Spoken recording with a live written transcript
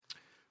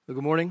Well,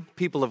 good morning,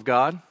 people of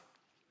God.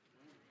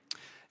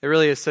 It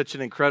really is such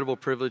an incredible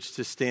privilege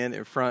to stand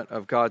in front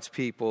of God's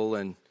people,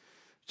 and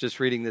just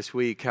reading this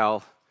week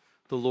how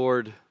the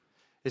Lord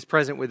is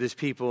present with His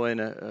people in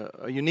a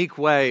unique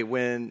way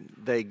when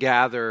they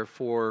gather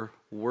for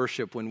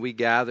worship, when we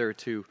gather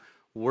to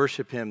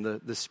worship Him.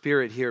 The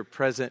Spirit here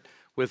present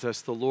with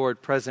us, the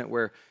Lord present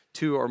where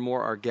two or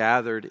more are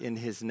gathered in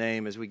His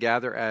name as we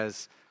gather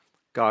as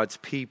God's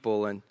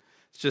people. And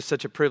it's just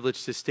such a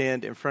privilege to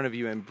stand in front of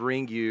you and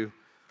bring you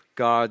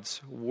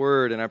God's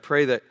Word. And I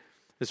pray that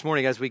this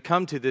morning as we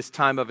come to this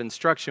time of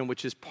instruction,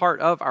 which is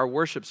part of our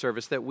worship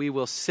service, that we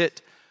will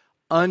sit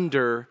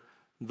under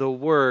the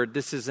Word.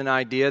 This is an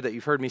idea that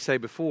you've heard me say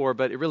before,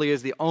 but it really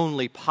is the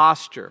only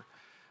posture.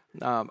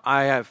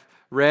 I have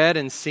read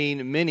and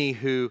seen many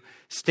who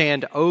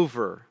stand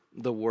over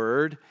the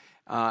Word,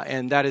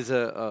 and that is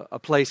a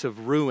place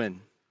of ruin.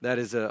 That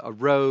is a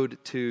road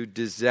to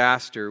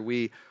disaster.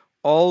 We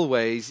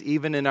always,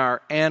 even in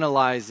our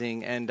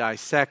analyzing and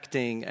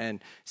dissecting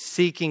and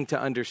seeking to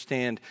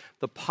understand,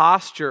 the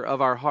posture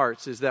of our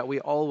hearts is that we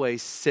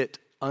always sit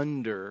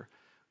under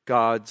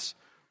God's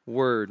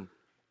Word.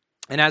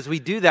 And as we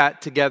do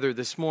that together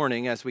this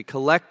morning, as we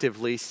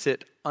collectively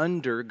sit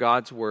under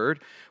God's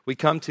Word, we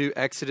come to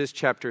Exodus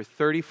chapter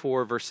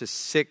 34, verses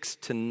 6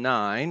 to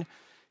 9,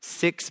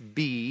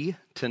 6b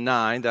to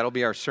 9. That'll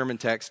be our sermon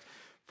text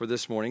for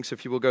this morning. So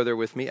if you will go there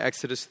with me,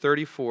 Exodus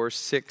 34,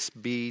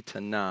 6b to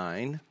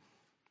 9.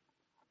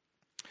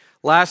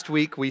 Last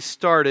week we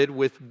started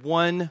with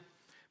one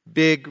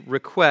big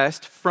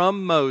request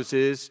from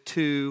Moses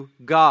to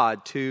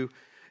God, to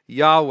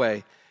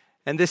Yahweh.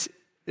 And this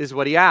is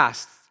what he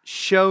asked: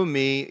 show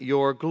me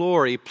your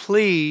glory.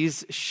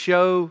 Please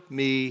show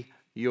me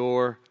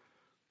your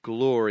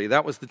glory.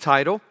 That was the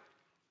title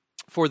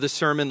for the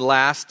sermon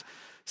last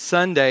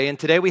Sunday. And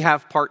today we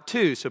have part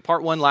two. So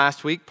part one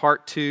last week,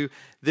 part two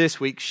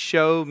this week.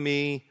 Show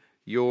me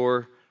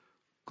your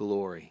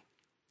glory.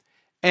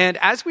 And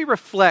as we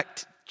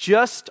reflect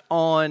just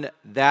on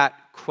that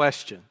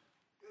question,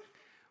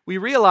 we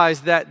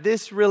realize that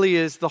this really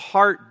is the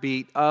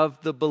heartbeat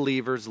of the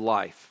believer's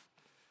life.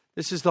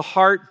 This is the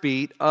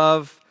heartbeat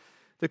of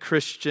the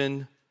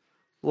Christian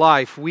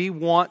life. We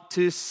want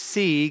to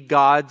see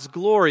God's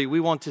glory. We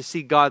want to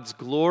see God's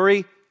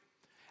glory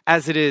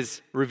as it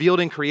is revealed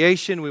in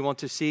creation. We want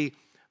to see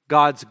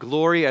God's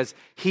glory as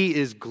He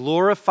is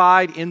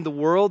glorified in the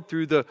world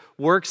through the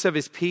works of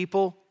His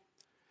people.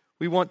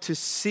 We want to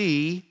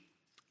see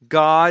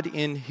God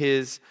in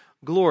His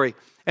glory.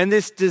 And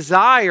this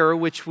desire,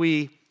 which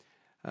we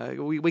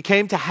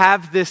came to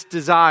have this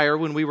desire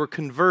when we were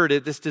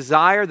converted, this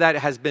desire that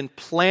has been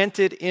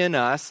planted in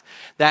us,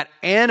 that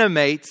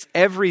animates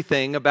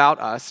everything about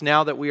us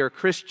now that we are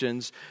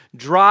Christians,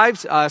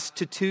 drives us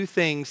to two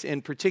things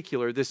in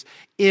particular: this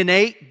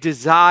innate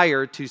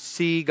desire to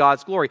see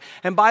God's glory.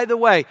 And by the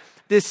way,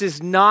 this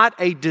is not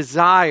a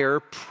desire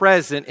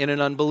present in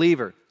an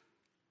unbeliever.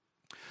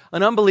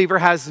 An unbeliever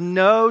has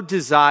no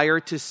desire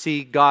to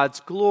see God's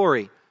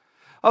glory.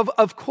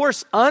 Of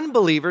course,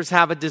 unbelievers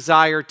have a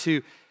desire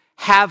to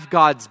have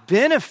God's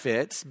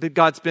benefits, but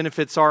God's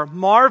benefits are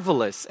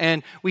marvelous,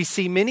 and we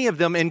see many of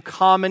them in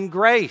common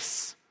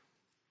grace.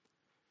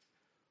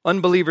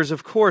 Unbelievers,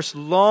 of course,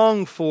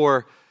 long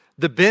for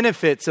the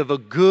benefits of a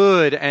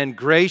good and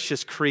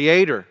gracious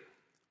Creator,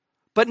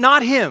 but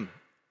not Him,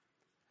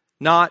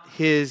 not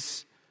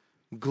His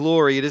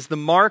glory. It is the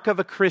mark of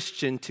a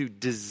Christian to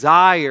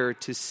desire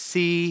to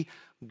see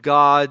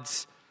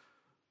God's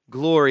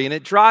glory. And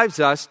it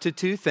drives us to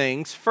two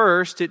things.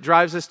 First, it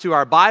drives us to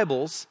our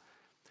Bibles.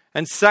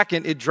 And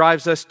second, it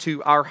drives us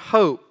to our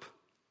hope.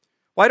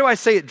 Why do I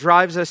say it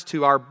drives us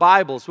to our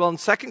Bibles? Well, in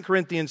 2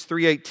 Corinthians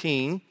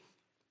 3:18,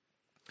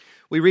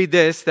 we read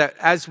this, that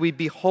as we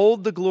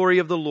behold the glory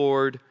of the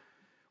Lord,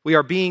 we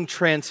are being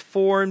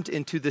transformed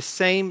into the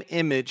same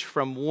image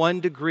from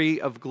one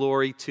degree of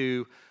glory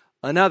to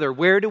another.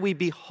 Where do we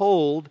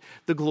behold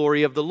the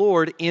glory of the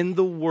Lord? In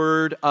the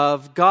Word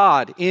of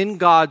God. In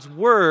God's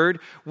Word,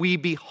 we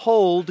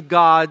behold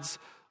God's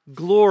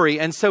glory.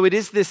 And so it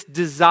is this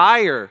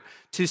desire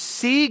to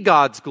see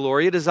God's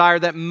glory, a desire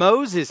that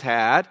Moses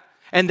had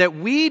and that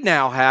we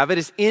now have. It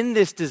is in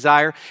this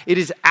desire, it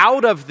is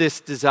out of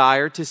this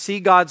desire to see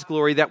God's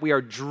glory that we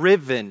are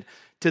driven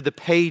to the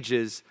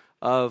pages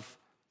of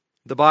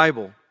the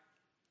Bible.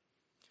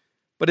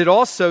 But it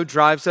also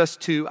drives us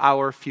to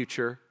our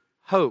future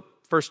hope.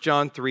 1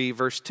 John 3,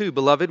 verse 2,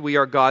 Beloved, we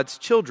are God's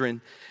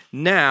children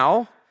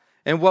now,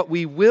 and what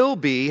we will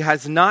be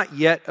has not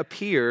yet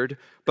appeared,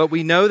 but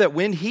we know that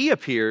when He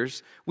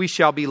appears, we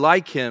shall be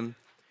like Him,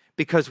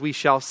 because we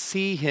shall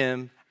see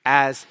Him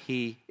as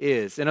He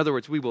is. In other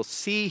words, we will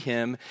see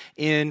Him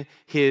in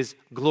His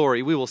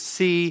glory. We will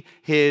see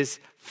His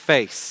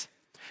face.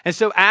 And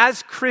so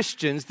as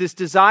Christians, this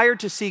desire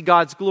to see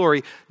God's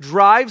glory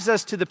drives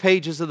us to the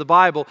pages of the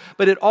Bible,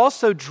 but it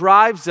also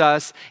drives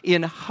us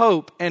in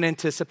hope and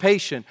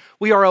anticipation.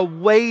 We are a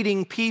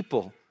waiting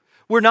people.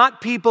 We're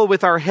not people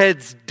with our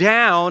heads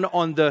down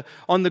on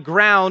the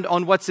ground,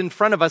 on what's in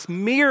front of us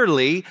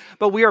merely,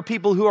 but we are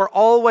people who are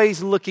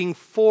always looking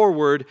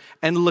forward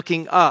and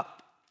looking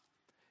up.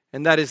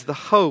 And that is the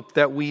hope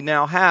that we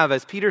now have.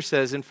 As Peter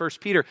says in 1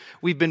 Peter,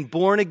 we've been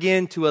born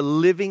again to a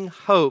living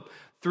hope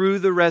through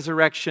the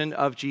resurrection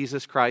of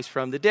Jesus Christ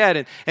from the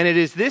dead. And it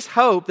is this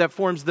hope that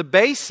forms the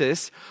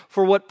basis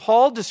for what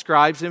Paul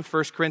describes in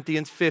 1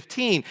 Corinthians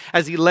 15,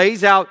 as he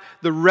lays out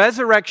the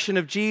resurrection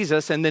of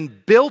Jesus, and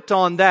then built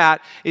on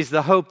that is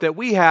the hope that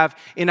we have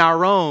in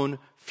our own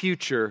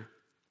future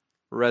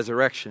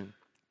resurrection.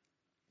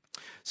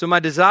 So my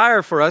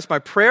desire for us, my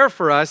prayer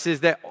for us is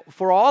that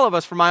for all of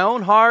us, for my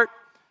own heart,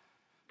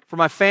 for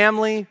my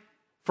family,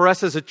 for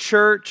us as a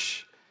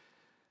church,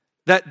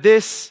 that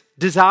this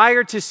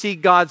desire to see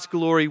God's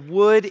glory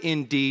would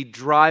indeed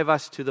drive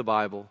us to the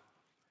Bible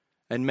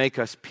and make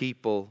us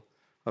people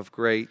of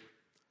great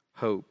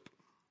hope.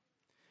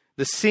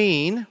 The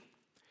scene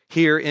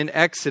here in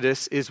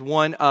Exodus is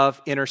one of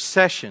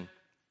intercession.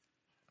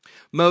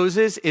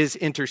 Moses is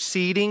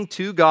interceding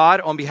to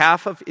God on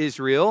behalf of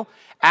Israel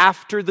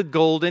after the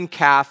golden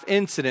calf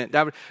incident.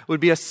 That would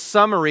be a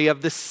summary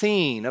of the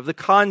scene, of the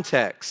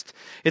context.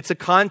 It's a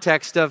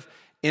context of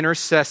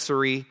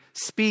intercessory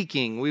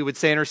speaking. We would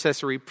say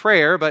intercessory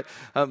prayer, but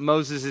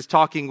Moses is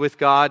talking with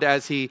God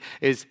as he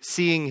is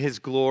seeing his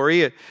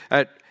glory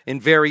in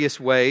various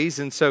ways.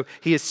 And so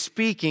he is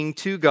speaking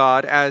to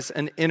God as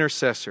an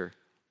intercessor.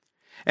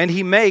 And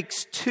he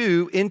makes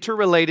two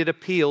interrelated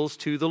appeals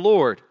to the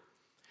Lord.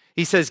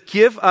 He says,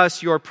 "Give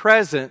us your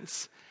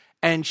presence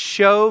and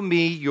show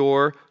me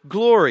your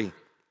glory."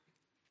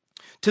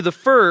 To the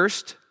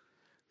first,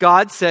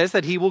 God says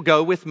that he will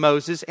go with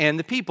Moses and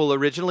the people.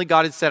 Originally,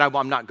 God had said,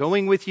 I'm not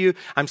going with you.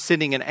 I'm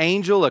sending an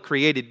angel, a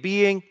created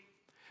being.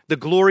 The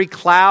glory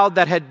cloud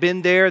that had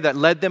been there that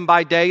led them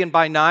by day and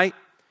by night.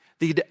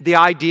 The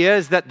idea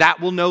is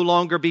that will no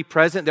longer be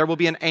present. There will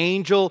be an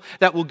angel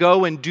that will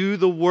go and do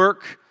the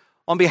work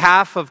on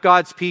behalf of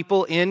God's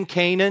people in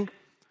Canaan,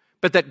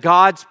 but that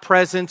God's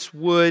presence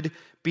would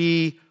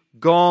be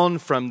gone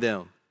from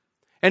them.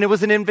 And it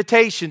was an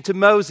invitation to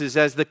Moses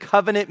as the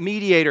covenant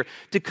mediator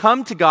to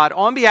come to God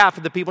on behalf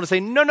of the people and say,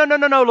 no,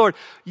 Lord,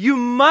 you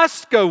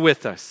must go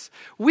with us.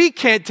 We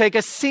can't take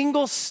a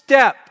single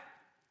step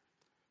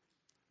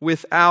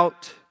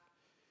without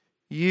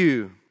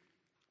you.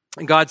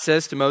 And God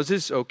says to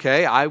Moses,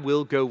 okay, I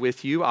will go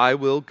with you. I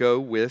will go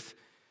with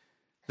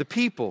the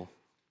people.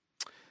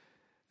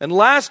 And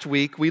last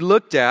week we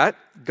looked at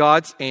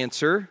God's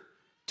answer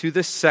to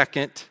the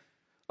second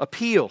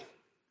appeal.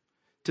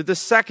 To the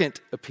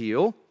second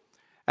appeal,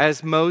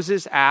 as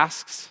Moses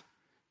asks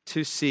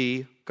to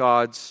see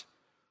God's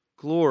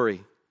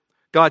glory.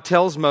 God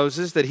tells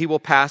Moses that he will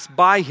pass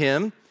by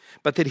him,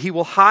 but that he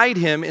will hide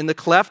him in the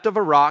cleft of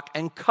a rock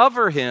and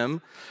cover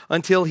him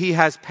until he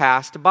has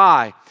passed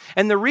by.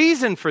 And the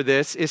reason for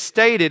this is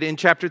stated in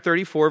chapter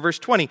 34, verse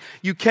 20.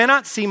 You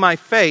cannot see my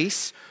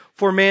face,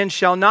 for man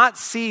shall not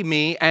see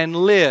me and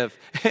live.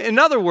 In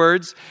other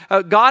words,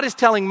 God is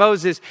telling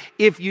Moses,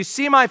 if you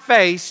see my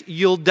face,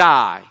 you'll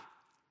die.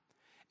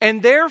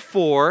 And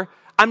therefore,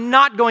 I'm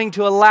not going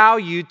to allow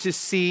you to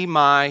see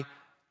my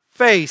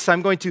face.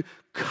 I'm going to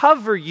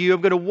cover you.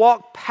 I'm going to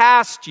walk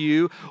past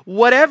you.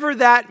 Whatever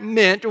that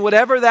meant, or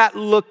whatever that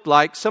looked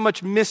like, so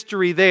much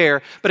mystery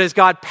there. But as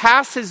God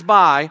passes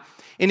by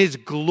in his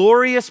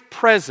glorious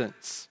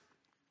presence,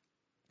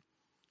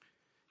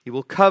 he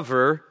will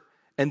cover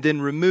and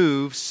then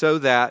remove so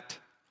that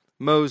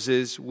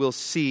Moses will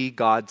see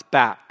God's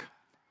back.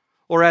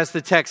 Or as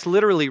the text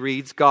literally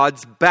reads,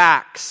 God's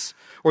backs,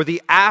 or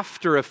the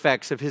after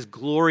effects of his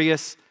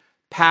glorious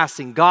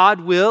passing.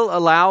 God will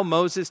allow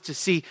Moses to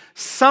see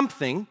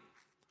something,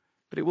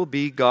 but it will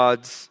be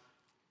God's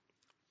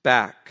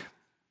back.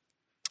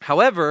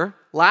 However,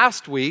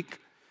 last week,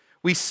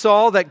 we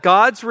saw that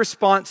God's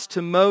response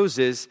to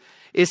Moses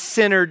is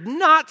centered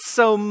not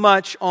so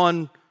much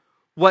on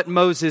what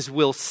Moses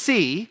will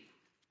see,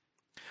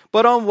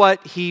 but on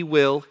what he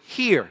will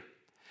hear.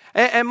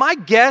 And my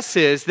guess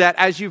is that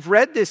as you've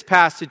read this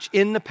passage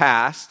in the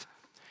past,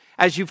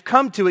 as you've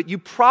come to it, you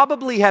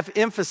probably have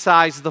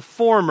emphasized the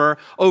former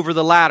over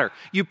the latter.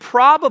 You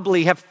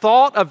probably have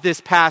thought of this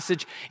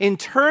passage in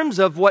terms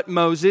of what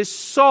Moses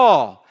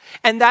saw.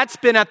 And that's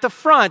been at the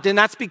front. And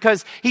that's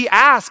because he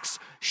asks,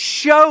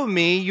 show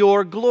me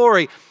your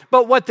glory.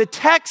 But what the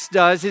text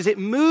does is it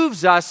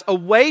moves us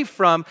away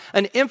from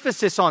an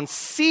emphasis on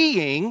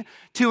seeing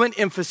to an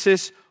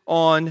emphasis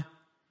on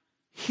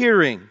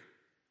hearing.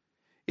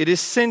 It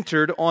is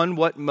centered on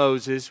what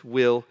Moses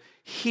will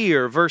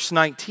hear. Verse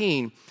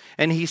 19,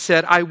 and he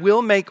said, I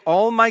will make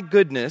all my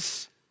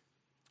goodness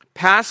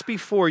pass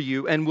before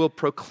you and will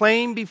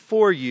proclaim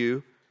before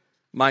you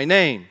my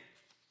name,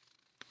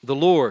 the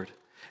Lord.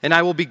 And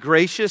I will be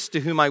gracious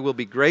to whom I will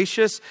be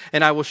gracious,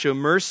 and I will show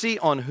mercy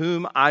on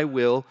whom I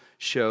will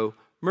show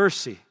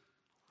mercy.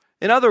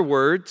 In other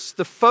words,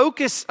 the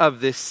focus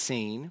of this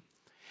scene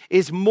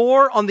is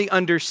more on the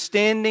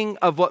understanding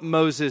of what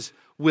Moses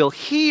will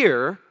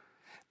hear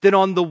than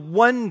on the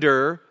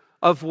wonder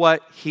of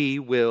what he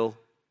will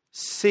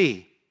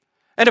see.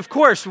 And of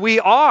course, we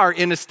are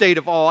in a state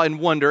of awe and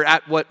wonder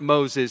at what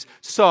Moses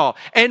saw.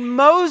 And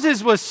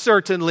Moses was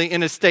certainly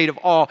in a state of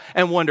awe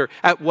and wonder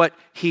at what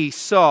he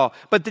saw.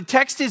 But the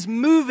text is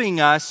moving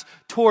us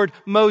toward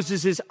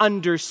Moses'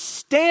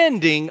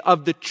 understanding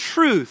of the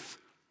truth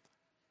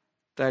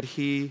that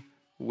he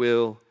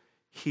will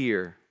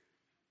hear.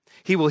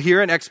 He will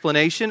hear an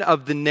explanation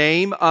of the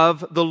name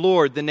of the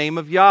Lord, the name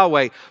of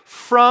Yahweh,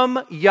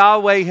 from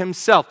Yahweh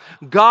himself.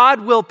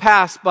 God will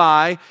pass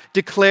by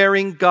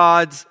declaring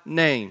God's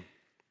name.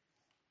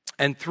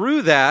 And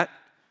through that,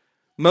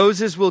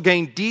 Moses will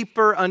gain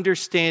deeper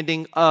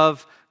understanding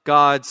of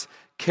God's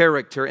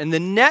character. And the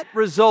net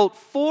result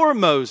for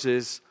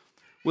Moses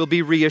will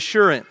be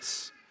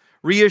reassurance.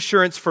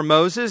 Reassurance for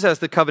Moses as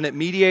the covenant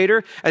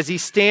mediator as he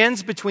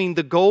stands between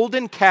the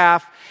golden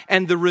calf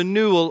and the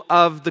renewal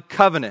of the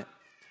covenant.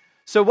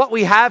 So what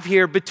we have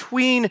here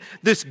between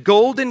this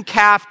golden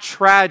calf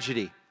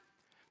tragedy,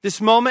 this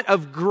moment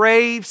of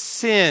grave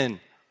sin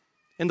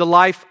in the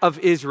life of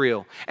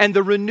Israel, and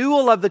the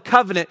renewal of the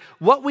covenant,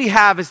 what we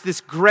have is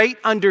this great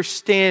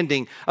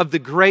understanding of the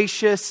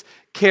gracious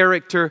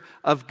character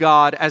of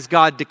God as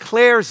God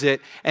declares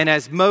it and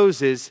as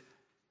Moses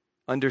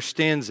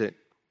understands it.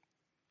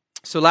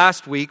 So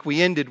last week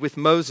we ended with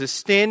Moses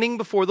standing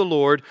before the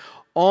Lord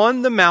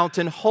on the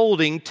mountain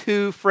holding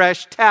 2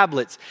 fresh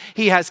tablets.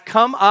 He has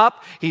come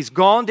up, he's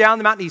gone down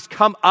the mountain, he's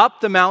come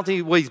up the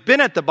mountain. Well, he's been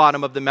at the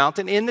bottom of the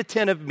mountain in the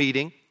tent of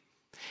meeting.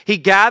 He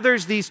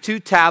gathers these 2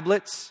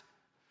 tablets,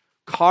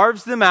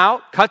 carves them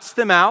out, cuts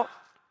them out,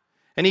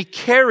 and he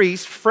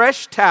carries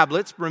fresh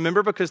tablets.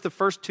 Remember, because the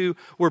first 2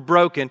 were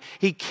broken,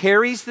 he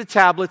carries the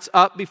tablets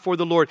up before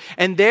the Lord.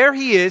 And there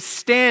he is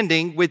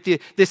standing with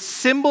this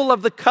symbol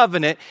of the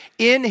covenant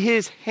in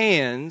his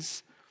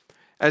hands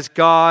as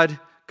God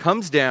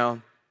comes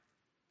down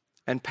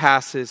and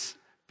passes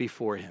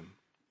before him.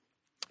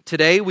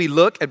 Today we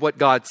look at what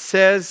God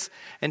says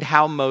and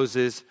how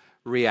Moses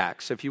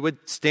reacts. So if you would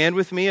stand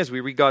with me as we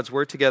read God's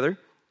word together.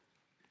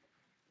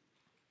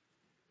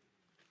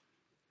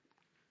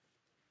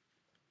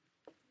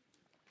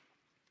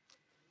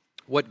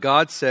 What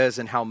God says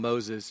and how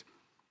Moses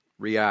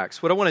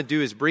reacts. What I want to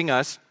do is bring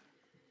us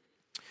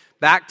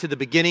back to the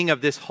beginning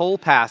of this whole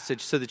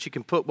passage so that you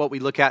can put what we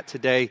look at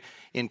today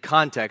in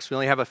context. We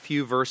only have a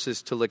few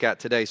verses to look at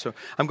today. So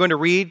I'm going to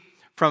read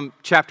from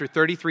chapter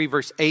 33,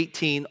 verse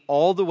 18,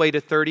 all the way to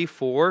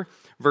 34,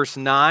 verse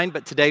 9.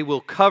 But today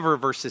we'll cover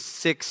verses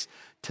 6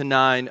 to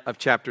 9 of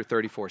chapter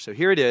 34. So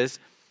here it is.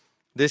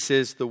 This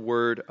is the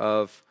word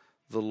of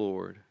the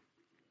Lord.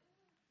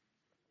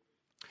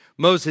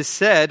 Moses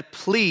said,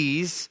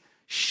 "Please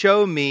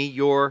show me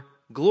your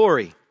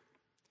glory."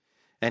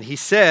 And he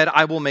said,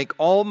 "I will make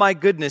all my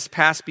goodness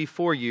pass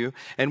before you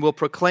and will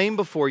proclaim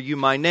before you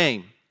my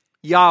name,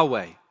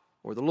 Yahweh,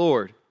 or the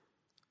Lord.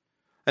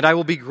 And I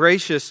will be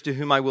gracious to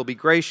whom I will be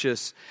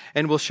gracious,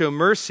 and will show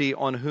mercy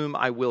on whom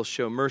I will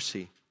show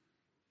mercy."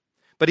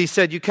 But he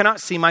said, "You cannot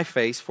see my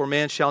face, for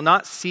man shall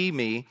not see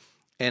me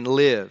and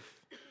live."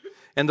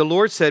 And the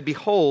Lord said,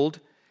 "Behold,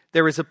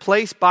 there is a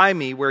place by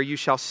me where you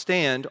shall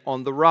stand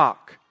on the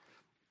rock.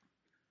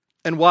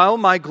 And while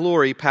my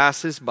glory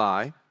passes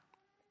by,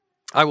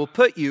 I will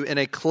put you in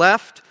a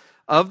cleft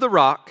of the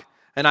rock,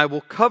 and I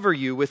will cover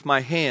you with my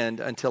hand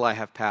until I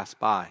have passed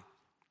by.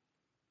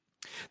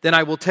 Then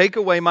I will take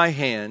away my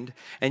hand,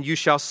 and you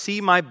shall see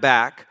my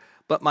back,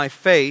 but my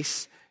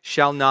face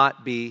shall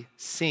not be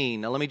seen."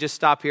 Now let me just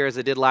stop here as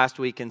I did last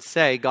week and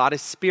say God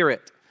is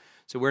spirit.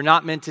 So we're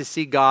not meant to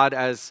see God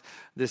as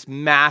this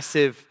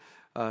massive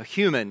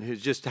human who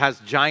just has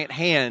giant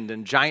hand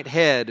and giant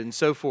head and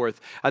so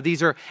forth.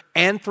 These are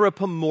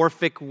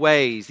anthropomorphic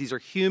ways. These are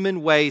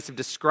human ways of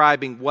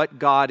describing what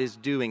God is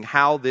doing,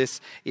 how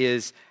this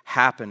is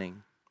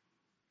happening.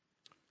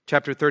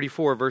 Chapter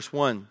 34, verse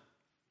 1.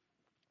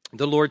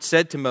 The Lord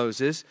said to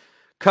Moses,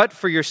 "Cut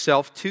for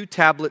yourself 2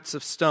 tablets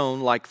of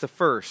stone like the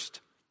first,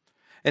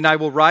 and I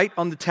will write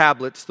on the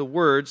tablets the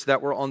words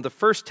that were on the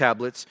first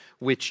tablets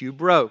which you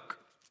broke.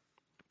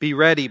 Be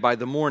ready by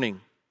the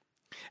morning.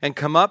 And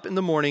come up in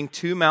the morning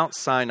to Mount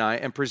Sinai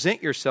and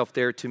present yourself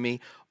there to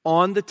me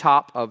on the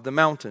top of the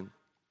mountain.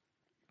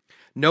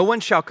 No one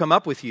shall come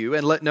up with you,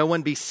 and let no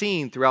one be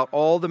seen throughout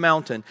all the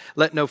mountain.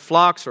 Let no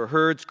flocks or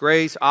herds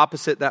graze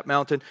opposite that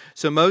mountain."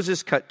 So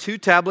Moses cut 2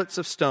 tablets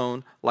of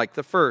stone like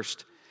the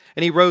first.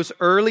 And he rose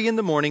early in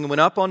the morning and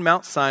went up on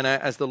Mount Sinai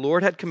as the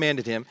Lord had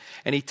commanded him.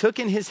 And he took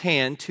in his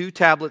hand 2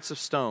 tablets of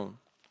stone.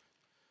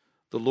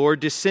 The Lord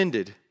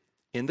descended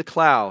in the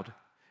cloud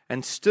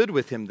and stood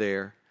with him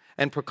there,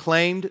 and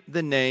proclaimed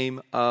the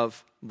name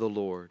of the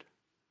Lord.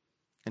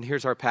 And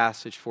here's our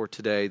passage for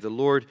today. The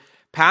Lord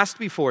passed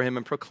before him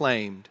and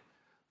proclaimed,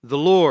 the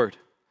Lord,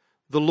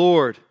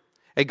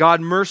 a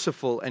God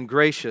merciful and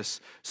gracious,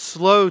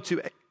 slow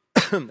to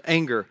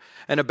anger,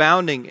 and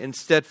abounding in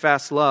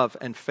steadfast love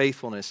and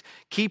faithfulness,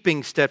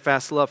 keeping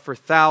steadfast love for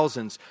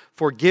thousands,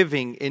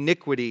 forgiving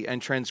iniquity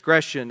and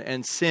transgression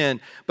and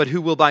sin, but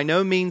who will by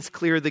no means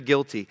clear the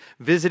guilty,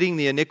 visiting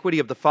the iniquity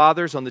of the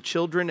fathers on the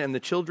children and the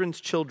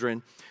children's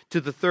children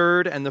to the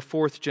third and the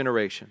fourth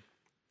generation.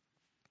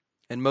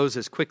 And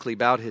Moses quickly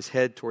bowed his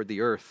head toward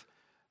the earth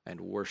and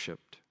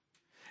worshipped.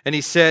 And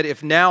he said,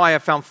 if now I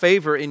have found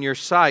favor in your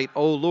sight,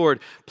 O Lord,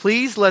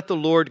 please let the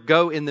Lord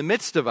go in the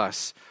midst of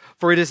us,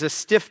 for it is a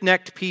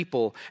stiff-necked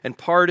people, and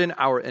pardon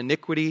our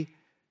iniquity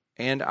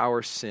and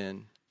our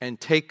sin, and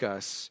take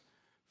us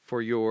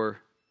for your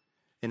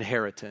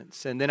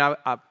inheritance. And then I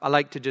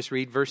like to just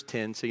read verse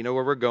 10 so you know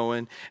where we're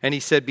going. And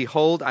he said,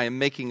 behold, I am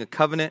making a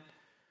covenant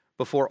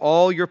before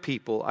all your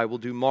people. I will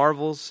do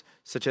marvels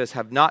such as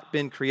have not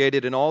been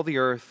created in all the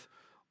earth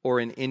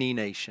or in any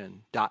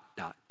nation. ...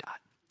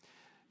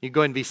 You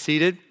go and be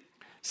seated.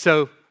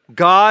 So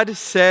God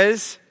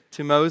says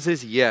to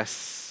Moses,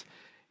 yes,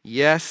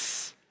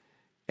 yes,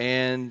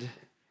 and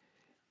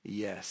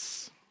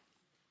yes.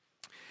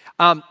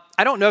 I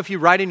don't know if you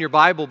write in your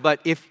Bible,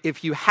 but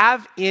if you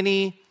have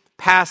any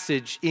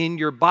passage in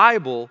your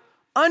Bible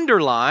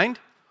underlined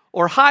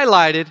or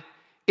highlighted,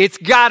 it's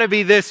got to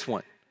be this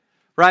one,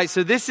 right?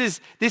 So this is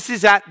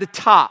at the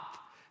top.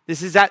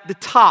 This is at the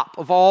top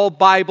of all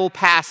Bible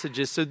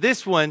passages. So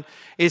this one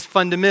is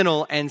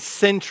fundamental and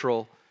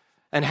central,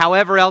 and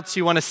however else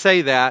you want to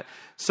say that.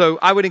 So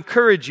I would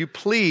encourage you,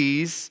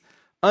 please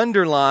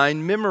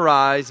underline,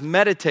 memorize,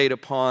 meditate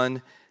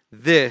upon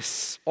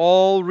this.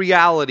 All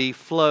reality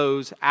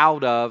flows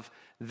out of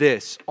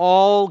this.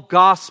 All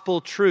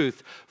gospel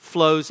truth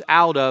flows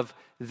out of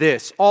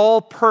this.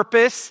 All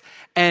purpose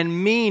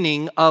and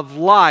meaning of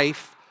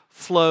life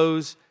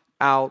flows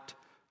out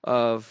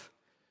of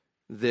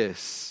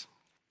this.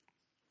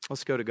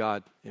 Let's go to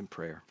God in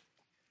prayer.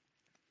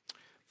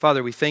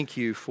 Father, we thank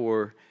you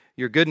for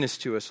your goodness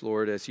to us,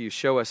 Lord, as you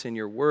show us in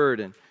your word.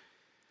 And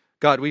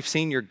God, we've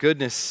seen your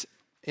goodness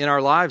in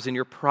our lives, in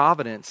your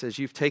providence, as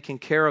you've taken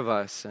care of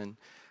us and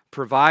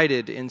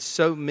provided in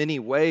so many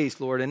ways,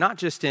 Lord, and not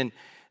just in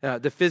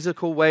the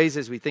physical ways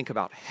as we think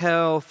about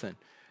health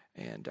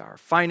and our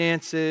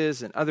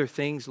finances and other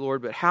things,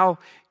 Lord, but how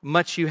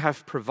much you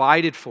have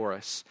provided for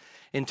us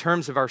in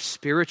terms of our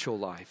spiritual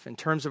life, in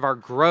terms of our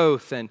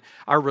growth and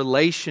our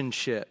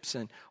relationships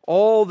and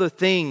all the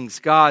things,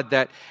 God,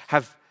 that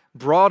have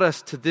brought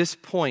us to this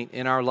point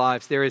in our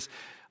lives. There is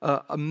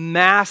a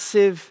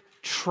massive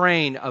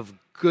train of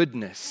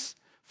goodness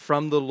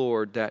from the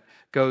Lord that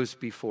goes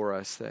before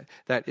us,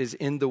 that is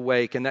in the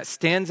wake, and that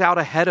stands out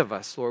ahead of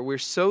us, Lord. We're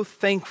so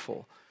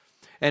thankful,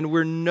 and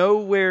we're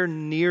nowhere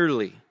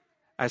nearly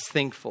as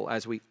thankful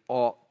as we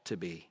ought to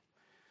be.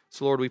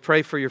 So, Lord, we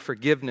pray for your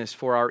forgiveness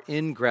for our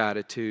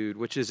ingratitude,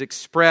 which is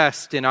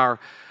expressed in our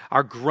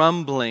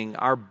grumbling,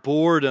 our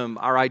boredom,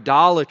 our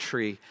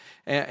idolatry,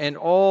 and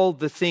all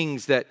the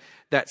things that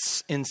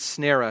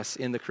ensnare us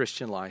in the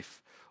Christian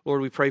life.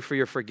 Lord, we pray for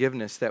your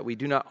forgiveness, that we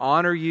do not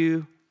honor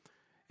you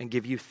and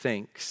give you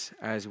thanks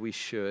as we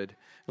should.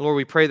 And Lord,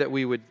 we pray that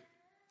we would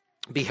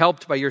be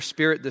helped by your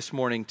Spirit this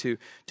morning to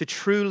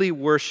truly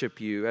worship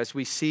you, as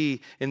we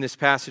see in this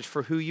passage,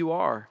 for who you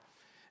are.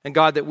 And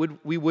God, that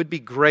we would be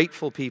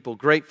grateful people,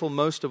 grateful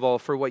most of all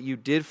for what you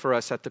did for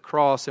us at the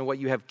cross and what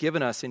you have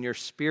given us in your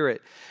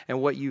Spirit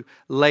and what you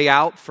lay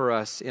out for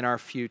us in our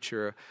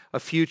future, a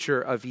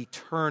future of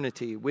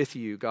eternity with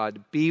you,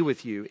 God, be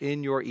with you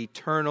in your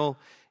eternal,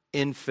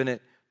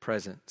 infinite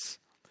presence.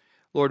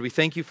 Lord, we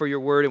thank you for your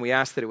word, and we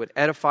ask that it would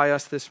edify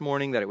us this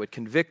morning, that it would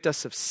convict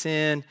us of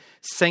sin,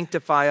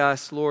 sanctify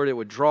us. Lord, it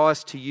would draw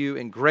us to you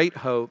in great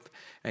hope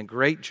and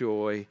great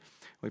joy.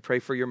 We pray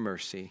for your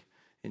mercy.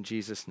 In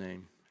Jesus'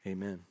 name,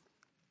 amen.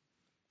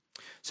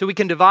 So we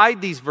can divide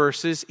these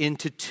verses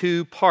into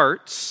two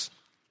parts.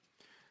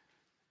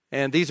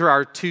 And these are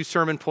our two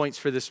sermon points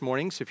for this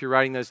morning. So if you're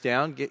writing those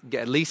down,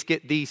 at least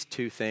get these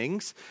two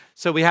things.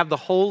 So we have the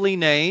holy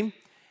name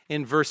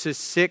in verses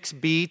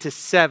 6b to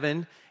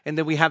 7. And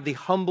then we have the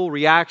humble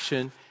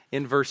reaction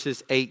in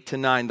verses 8 to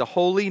 9. The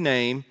holy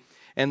name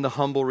and the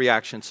humble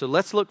reaction. So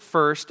let's look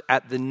first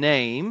at the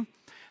name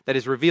that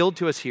is revealed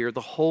to us here, the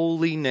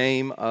holy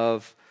name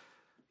of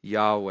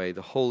Yahweh,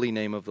 the holy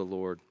name of the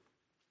Lord.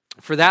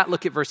 For that,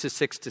 look at verses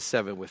 6 to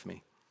 7 with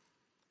me.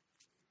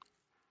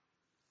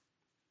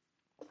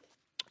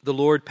 The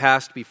Lord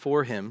passed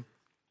before him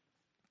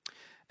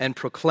and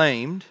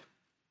proclaimed,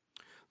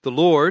 the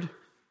Lord,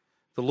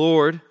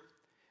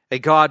 a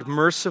God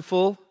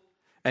merciful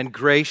and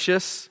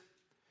gracious,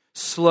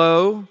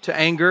 slow to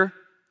anger,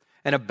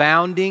 and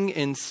abounding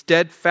in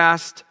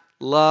steadfast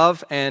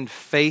love and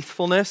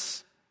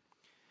faithfulness,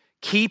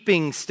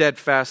 keeping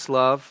steadfast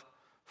love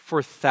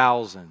for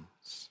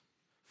thousands,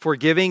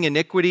 forgiving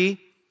iniquity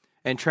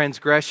and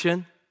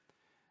transgression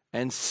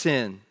and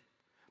sin,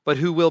 but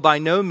who will by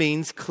no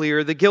means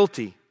clear the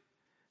guilty,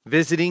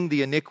 visiting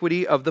the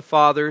iniquity of the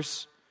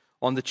fathers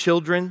on the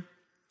children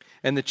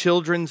and the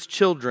children's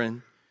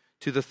children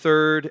to the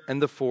third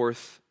and the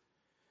fourth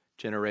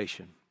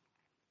generation.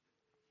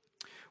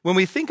 When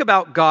we think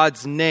about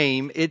God's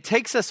name, it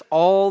takes us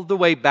all the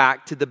way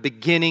back to the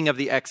beginning of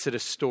the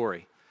Exodus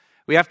story.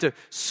 We have to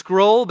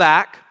scroll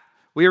back.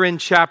 We're in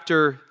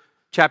chapters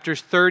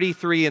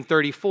 33 and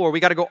 34. We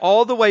got to go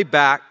all the way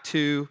back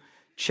to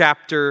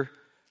chapter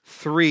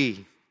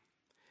 3.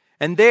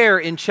 And there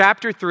in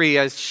chapter 3,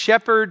 as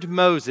shepherd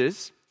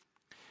Moses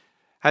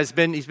he's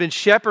been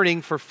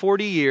shepherding for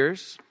 40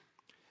 years,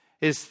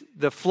 is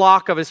the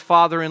flock of his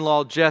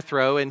father-in-law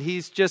Jethro, and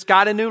he's just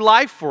got a new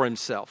life for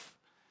himself.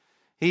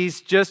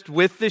 He's just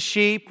with the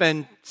sheep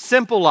and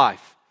simple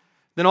life.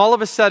 Then all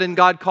of a sudden,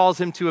 God calls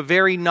him to a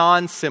very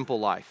non-simple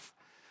life.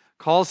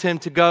 Calls him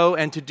to go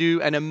and to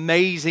do an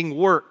amazing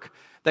work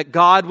that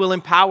God will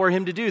empower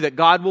him to do, that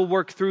God will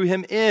work through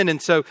him in.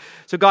 And so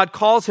God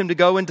calls him to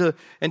go and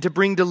to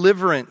bring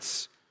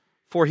deliverance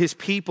for his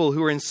people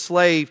who are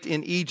enslaved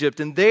in Egypt.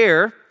 And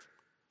there,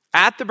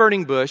 at the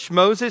burning bush,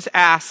 Moses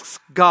asks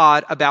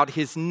God about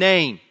his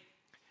name.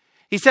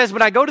 He says,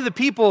 when I go to the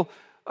people,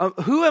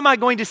 who am I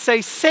going to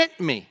say sent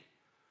me?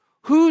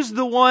 Who's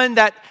the one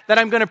that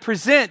I'm going to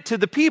present to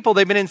the people?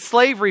 They've been in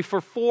slavery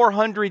for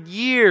 400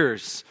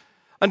 years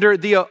under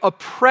the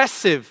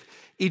oppressive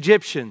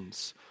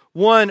Egyptians.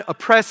 One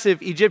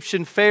oppressive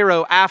Egyptian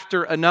pharaoh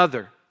after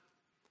another.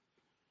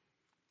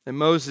 And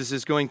Moses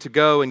is going to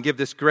go and give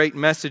this great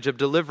message of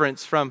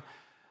deliverance from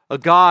a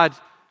God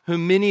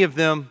whom many of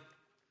them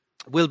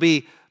will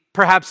be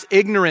perhaps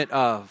ignorant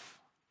of.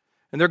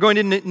 And they're going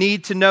to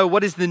need to know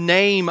what is the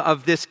name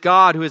of this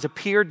God who has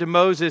appeared to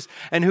Moses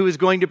and who is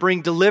going to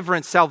bring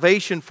deliverance,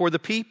 salvation for the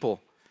people.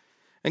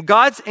 And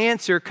God's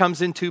answer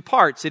comes in two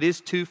parts. It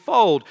is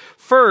twofold.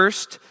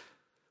 First,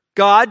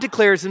 God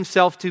declares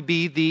himself to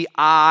be the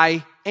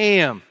I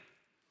am.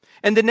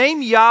 And the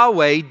name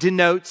Yahweh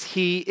denotes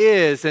He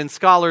is. And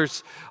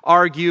scholars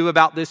argue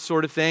about this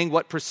sort of thing,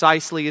 what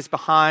precisely is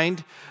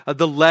behind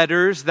the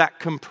letters that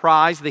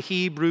comprise, the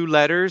Hebrew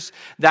letters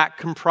that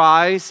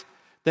comprise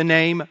the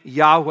name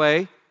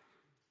Yahweh.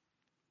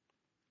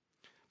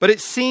 But it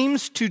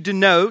seems to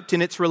denote,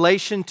 in its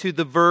relation to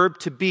the verb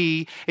to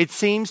be, it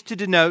seems to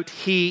denote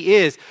He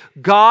is.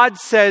 God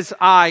says,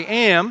 I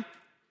am,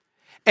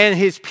 and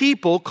His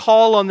people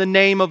call on the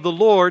name of the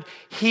Lord.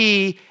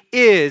 He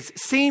is.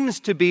 Seems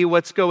to be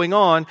what's going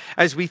on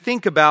as we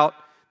think about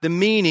the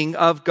meaning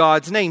of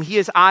God's name. He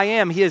is I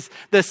am. He is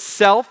the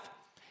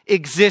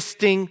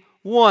self-existing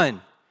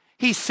one.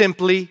 He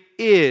simply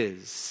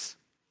is.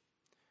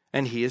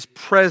 And He is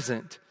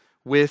present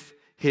with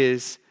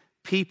His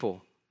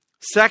people.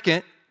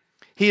 Second,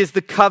 He is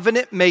the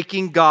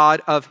covenant-making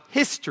God of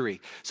history.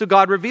 So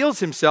God reveals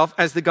Himself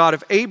as the God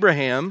of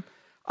Abraham,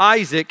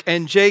 Isaac,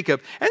 and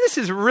Jacob. And this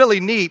is really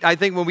neat, I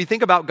think, when we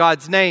think about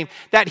God's name,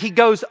 that He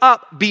goes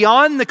up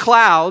beyond the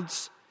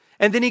clouds,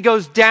 and then He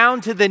goes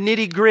down to the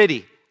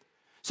nitty-gritty.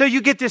 So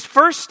you get this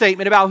first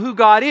statement about who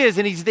God is,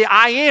 and He's the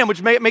I am,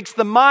 which makes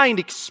the mind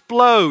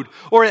explode,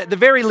 or at the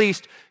very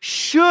least,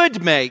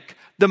 should make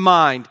the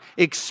mind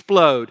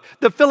explode.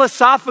 The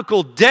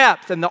philosophical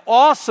depth and the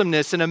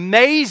awesomeness and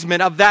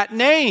amazement of that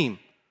name.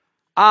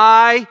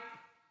 I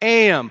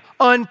am.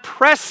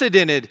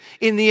 Unprecedented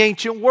in the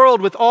ancient world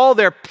with all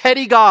their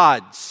petty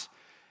gods.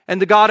 And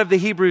the God of the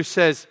Hebrews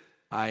says,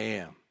 I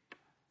am.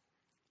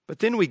 But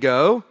then we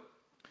go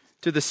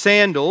to the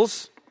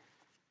sandals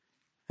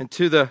and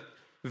to the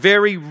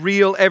very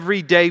real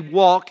everyday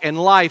walk and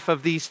life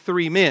of these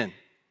three men.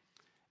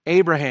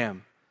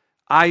 Abraham,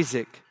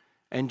 Isaac,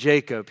 and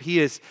Jacob. He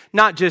is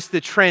not just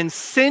the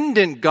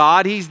transcendent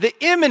God, He's the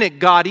immanent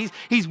God.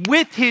 He's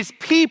with His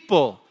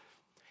people.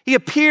 He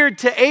appeared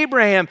to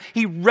Abraham.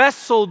 He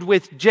wrestled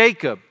with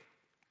Jacob.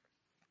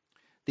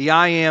 The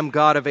I am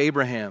God of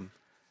Abraham,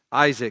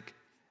 Isaac,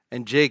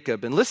 and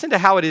Jacob. And listen to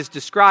how it is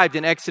described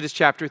in Exodus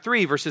chapter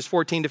 3, verses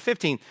 14 to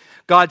 15.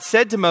 God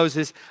said to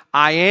Moses,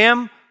 I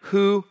am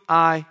who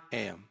I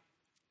am.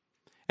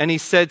 And He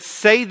said,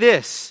 say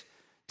this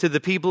to the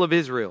people of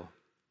Israel,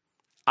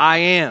 I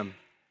am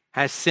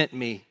has sent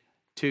me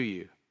to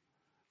you.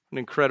 An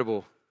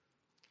incredible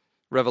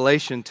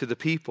revelation to the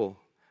people.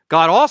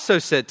 God also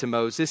said to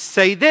Moses,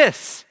 say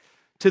this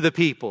to the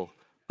people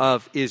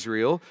of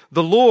Israel,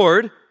 the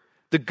Lord,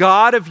 the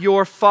God of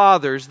your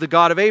fathers, the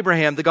God of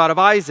Abraham, the God of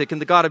Isaac,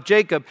 and the God of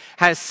Jacob,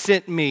 has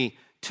sent me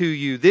to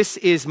you. This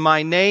is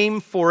my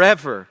name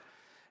forever,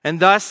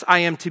 and thus I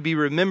am to be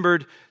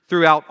remembered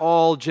throughout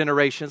all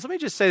generations. Let me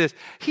just say this.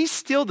 He's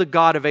still the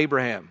God of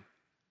Abraham,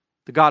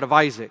 the God of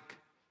Isaac,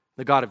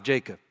 the God of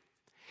Jacob.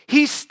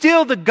 He's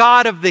still the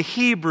God of the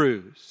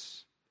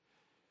Hebrews.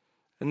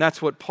 And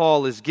that's what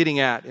Paul is getting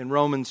at in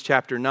Romans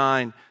chapter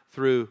 9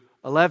 through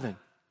 11.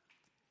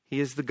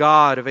 He is the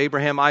God of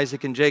Abraham,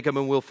 Isaac, and Jacob,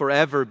 and will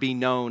forever be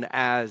known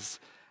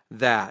as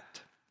that.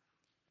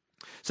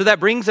 So that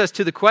brings us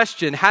to the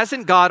question,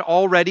 hasn't God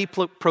already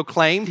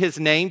proclaimed His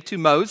name to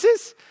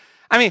Moses?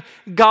 I mean,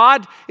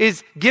 God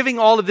is giving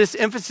all of this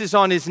emphasis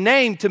on His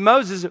name to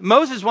Moses.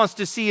 Moses wants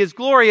to see His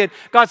glory, and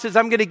God says,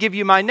 I'm going to give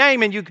you my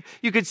name. And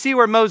you could see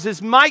where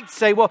Moses might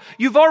say, well,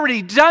 you've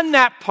already done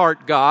that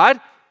part,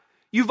 God.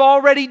 You've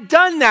already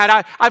done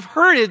that. I've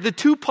heard it. The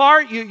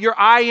two-part, you're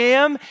I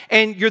am,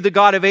 and you're the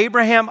God of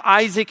Abraham,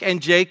 Isaac,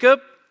 and Jacob.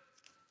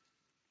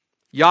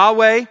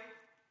 Yahweh,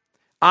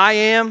 I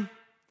am,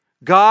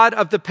 God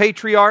of the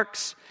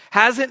patriarchs.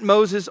 Hasn't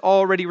Moses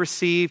already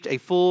received a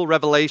full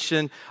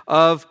revelation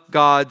of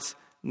God's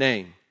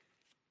name?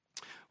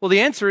 Well,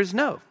 the answer is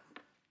no.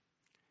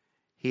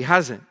 He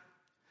hasn't.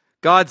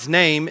 God's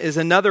name is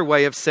another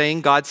way of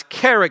saying God's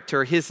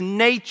character, His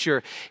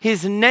nature.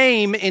 His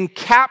name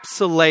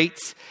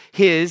encapsulates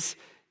His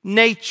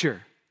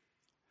nature.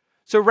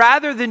 So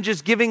rather than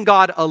just giving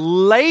God a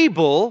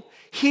label,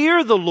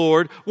 here the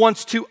Lord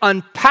wants to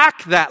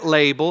unpack that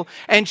label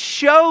and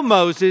show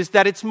Moses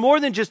that it's more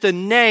than just a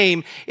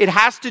name. It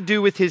has to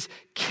do with His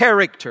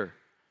character.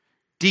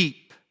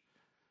 Deep.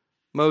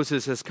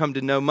 Moses has come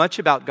to know much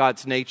about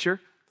God's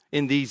nature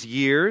in these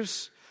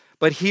years.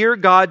 But here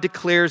God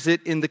declares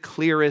it in the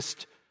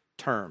clearest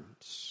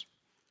terms.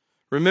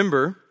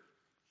 Remember,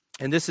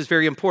 and this is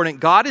very important,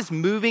 God is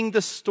moving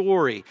the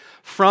story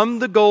from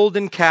the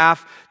golden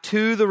calf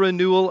to the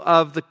renewal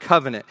of the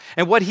covenant.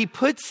 And what He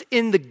puts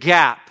in the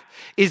gap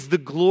is the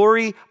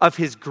glory of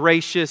His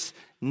gracious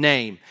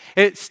name.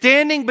 It's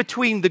standing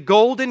between the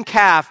golden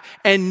calf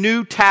and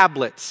new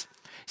tablets.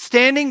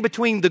 Standing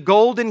between the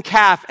golden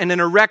calf and an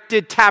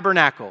erected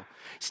tabernacle.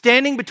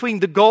 Standing between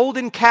the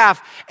golden calf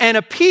and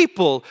a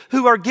people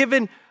who are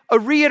given a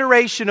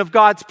reiteration of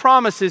God's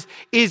promises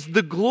is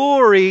the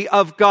glory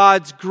of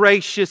God's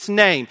gracious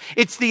name.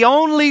 It's the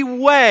only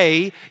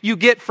way you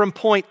get from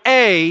point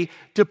A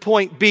to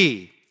point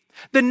B.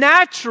 The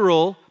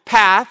natural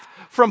path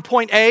from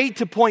point A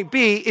to point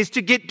B is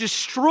to get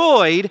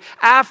destroyed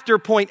after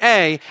point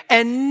A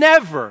and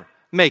never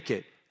make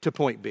it to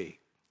point B.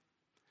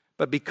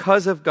 But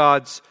because of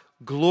God's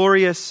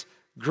glorious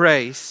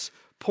grace,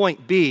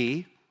 point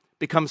B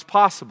becomes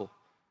possible,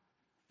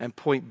 and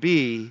point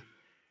B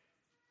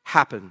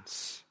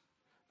happens.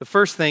 The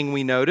first thing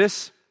we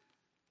notice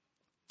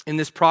in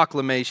this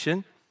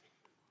proclamation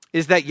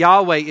is that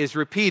Yahweh is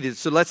repeated.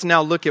 So let's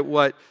now look at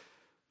what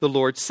the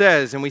Lord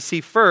says. And we see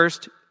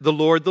first, the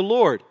Lord, the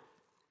Lord.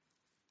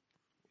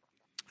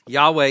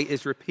 Yahweh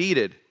is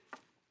repeated.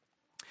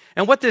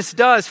 And what this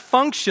does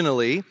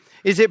functionally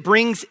is it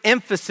brings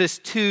emphasis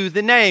to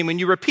the name. When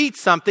you repeat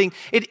something,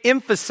 it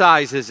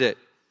emphasizes it.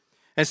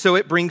 And so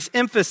it brings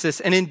emphasis.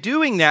 And in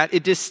doing that,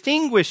 it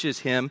distinguishes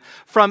Him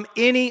from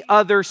any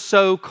other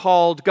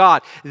so-called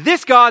God.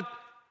 This God,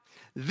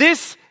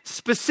 this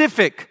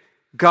specific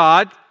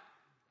God,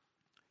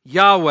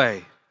 Yahweh.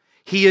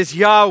 He is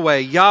Yahweh,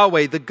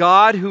 Yahweh, the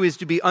God who is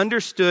to be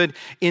understood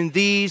in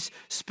these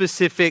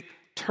specific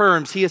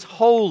terms. He is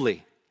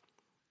holy.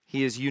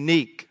 He is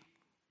unique.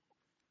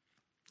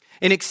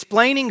 In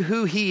explaining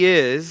who He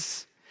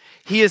is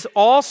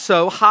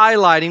also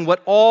highlighting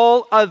what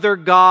all other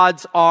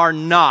gods are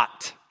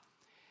not.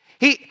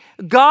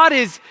 God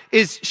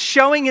is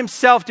showing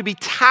Himself to be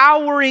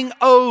towering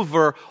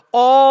over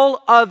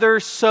all other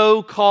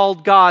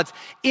so-called gods.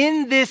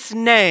 In this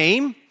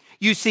name,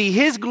 you see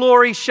His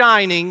glory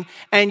shining,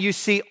 and you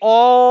see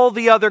all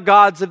the other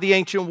gods of the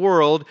ancient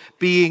world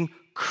being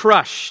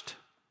crushed.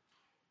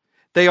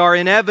 They are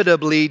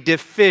inevitably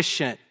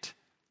deficient.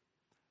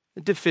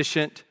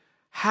 Deficient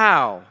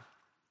how?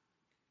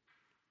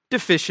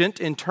 Deficient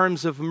in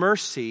terms of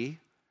mercy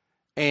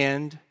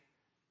and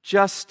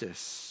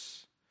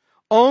justice.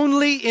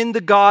 Only in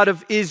the God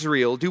of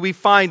Israel do we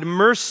find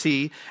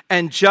mercy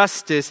and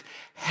justice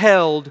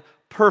held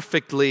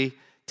perfectly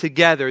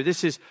together.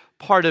 This is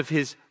part of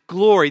His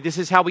glory. This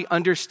is how we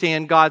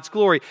understand God's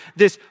glory.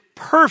 This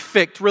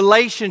perfect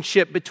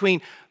relationship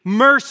between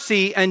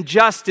mercy and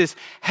justice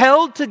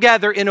held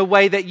together in a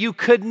way that you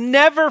could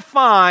never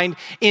find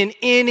in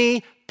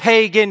any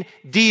pagan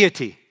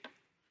deity.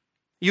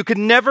 You could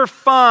never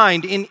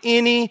find in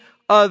any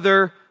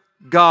other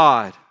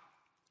God.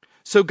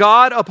 So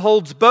God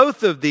upholds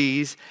both of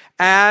these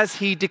as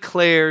He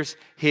declares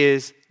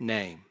His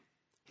name,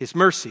 His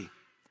mercy,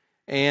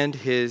 and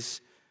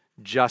His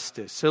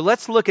justice. So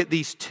let's look at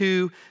these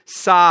two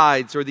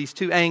sides or these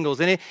two angles.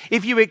 And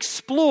if you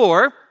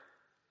explore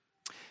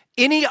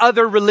any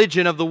other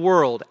religion of the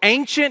world,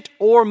 ancient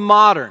or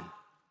modern,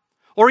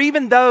 or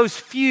even those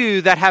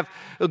few that have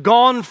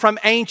gone from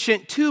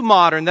ancient to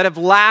modern, that have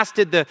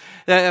lasted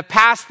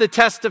past the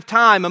test of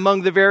time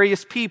among the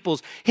various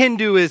peoples,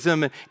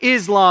 Hinduism,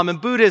 Islam,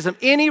 and Buddhism,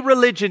 any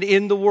religion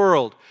in the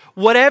world,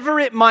 whatever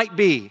it might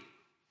be,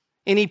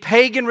 any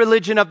pagan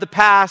religion of the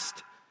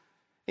past,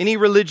 any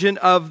religion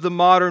of the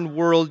modern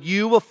world,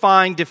 you will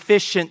find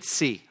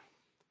deficiency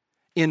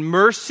in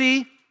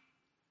mercy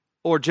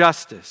or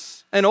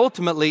justice, and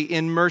ultimately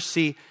in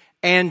mercy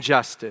and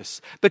justice,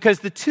 because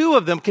the two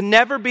of them can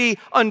never be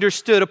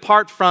understood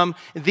apart from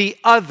the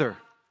other.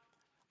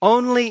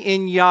 Only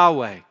in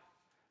Yahweh,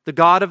 the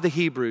God of the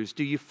Hebrews,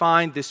 do you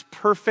find this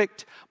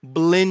perfect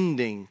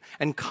blending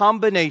and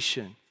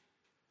combination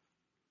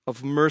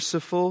of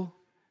merciful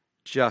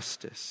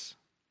justice.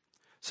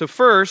 So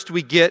first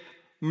we get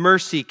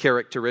mercy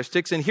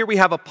characteristics. And here we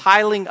have a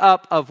piling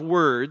up of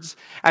words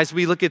as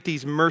we look at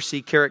these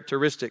mercy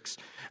characteristics.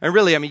 And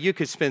really, you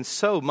could spend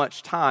so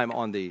much time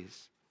on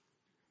these.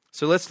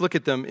 So let's look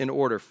at them in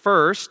order.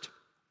 First,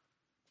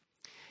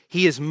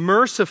 he is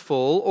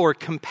merciful, or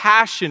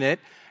compassionate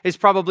is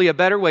probably a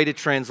better way to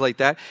translate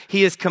that.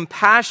 He is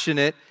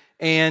compassionate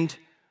and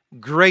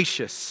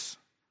gracious.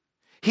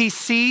 He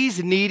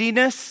sees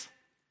neediness.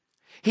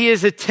 He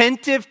is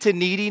attentive to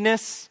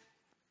neediness.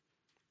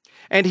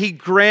 And he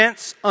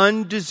grants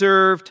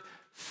undeserved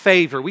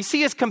favor. We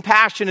see his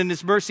compassion and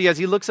his mercy as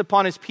he looks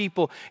upon his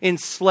people in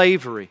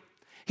slavery.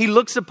 He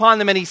looks upon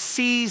them and he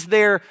sees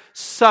their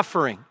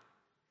suffering.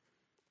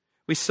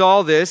 We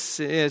saw this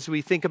as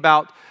we think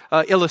about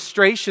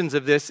illustrations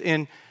of this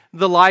in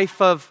the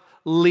life of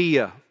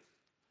Leah,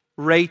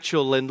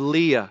 Rachel and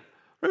Leah.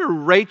 Remember,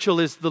 Rachel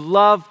is the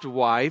loved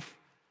wife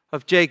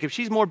of Jacob.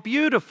 She's more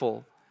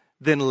beautiful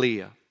than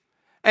Leah.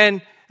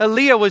 And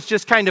Leah was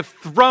just kind of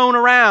thrown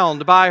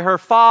around by her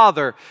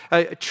father.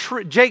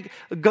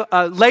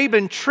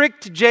 Laban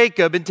tricked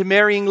Jacob into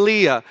marrying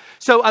Leah.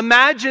 So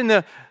imagine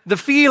the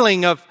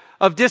feeling of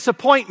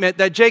disappointment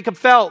that Jacob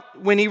felt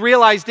when he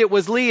realized it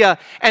was Leah,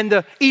 and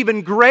the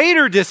even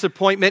greater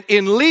disappointment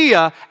in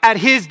Leah at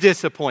his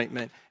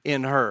disappointment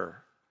in her.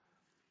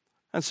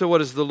 And so what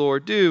does the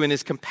Lord do? In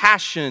his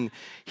compassion,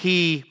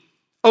 he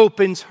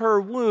opens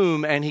her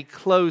womb and he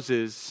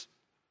closes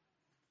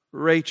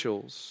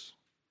Rachel's.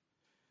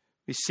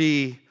 We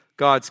see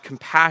God's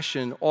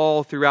compassion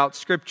all throughout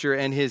Scripture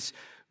and his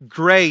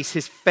grace,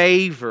 his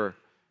favor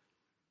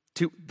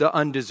to the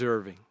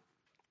undeserving.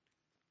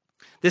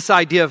 This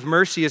idea of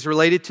mercy is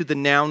related to the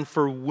noun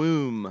for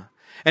womb,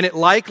 and it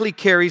likely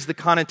carries the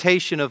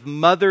connotation of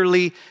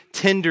motherly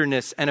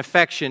tenderness and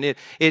affection.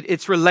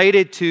 It's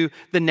related to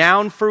the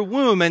noun for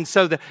womb, and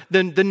so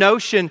the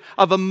notion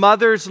of a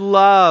mother's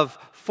love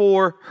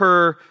for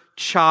her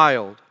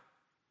child.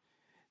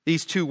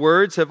 These two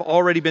words have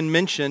already been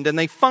mentioned, and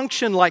they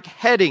function like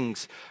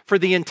headings for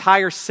the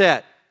entire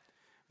set.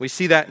 We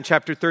see that in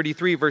chapter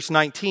 33, verse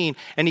 19.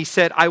 And he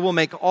said, I will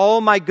make all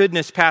my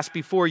goodness pass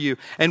before you,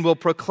 and will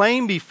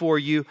proclaim before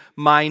you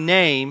my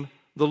name,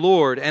 the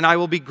Lord. And I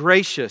will be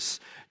gracious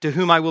to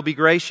whom I will be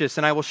gracious,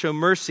 and I will show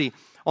mercy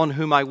on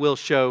whom I will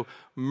show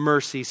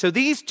mercy. So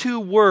these two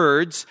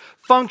words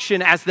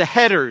function as the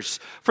headers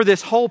for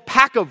this whole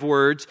pack of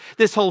words,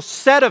 this whole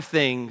set of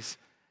things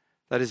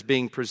that is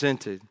being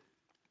presented.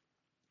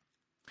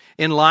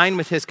 In line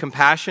with his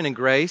compassion and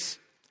grace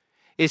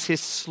is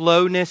his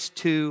slowness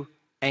to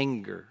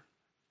anger.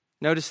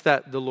 Notice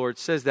that the Lord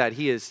says that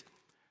he is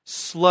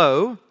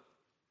slow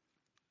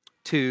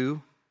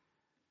to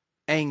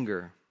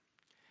anger.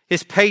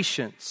 His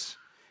patience,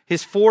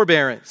 his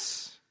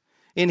forbearance.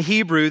 In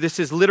Hebrew, this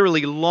is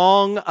literally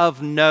long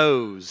of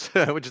nose,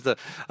 which is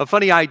a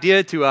funny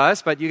idea to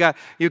us, but you kind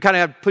of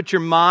have to put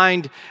your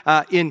mind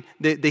in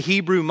the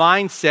Hebrew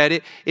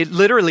mindset. It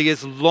literally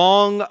is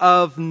long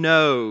of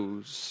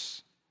nose.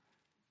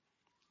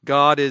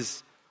 God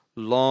is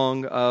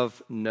long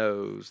of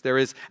nose. There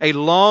is a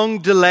long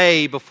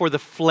delay before the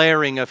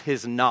flaring of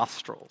his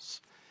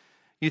nostrils.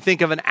 You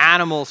think of an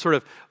animal sort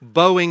of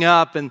bowing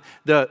up and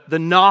the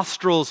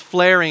nostrils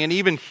flaring, and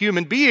even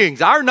human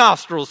beings, our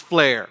nostrils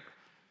flare.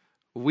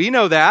 We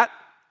know that.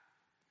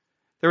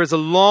 There is a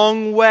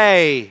long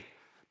way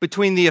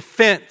between the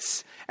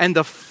offense and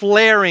the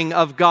flaring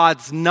of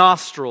God's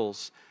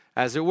nostrils,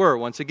 as it were.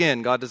 Once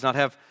again, God does not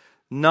have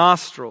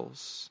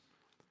nostrils,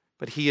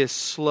 but he is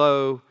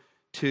slow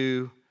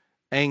to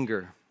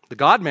anger. The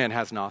God-man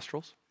has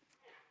nostrils,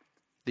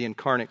 the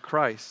incarnate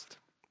Christ.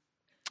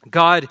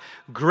 God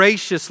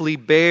graciously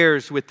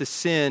bears with the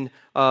sin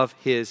of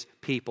his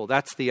people.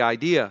 That's the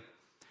idea.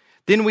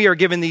 Then we are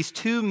given these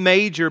two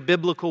major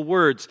biblical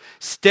words,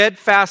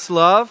 steadfast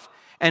love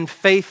and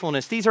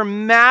faithfulness. These are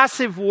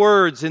massive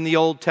words in the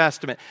Old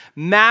Testament.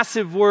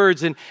 Massive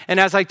words. And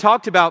as I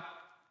talked about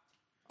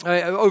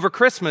over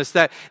Christmas,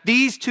 that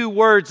these two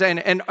words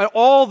and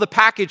all the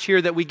package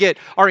here that we get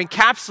are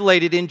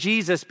encapsulated in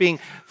Jesus being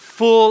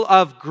full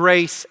of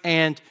grace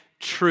and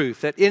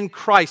truth. That in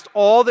Christ,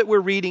 all that we're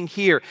reading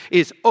here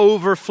is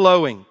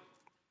overflowing.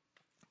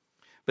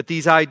 But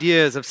these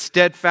ideas of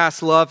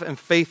steadfast love and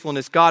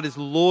faithfulness, God is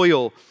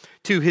loyal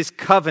to his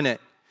covenant,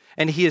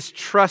 and he is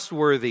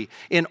trustworthy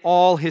in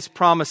all his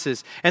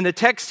promises. And the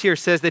text here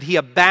says that he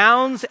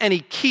abounds and he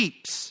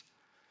keeps.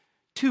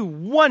 Two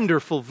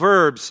wonderful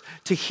verbs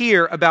to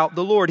hear about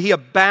the Lord. He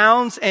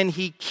abounds and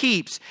he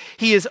keeps.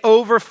 He is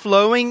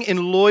overflowing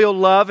in loyal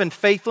love and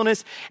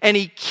faithfulness, and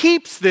he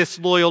keeps this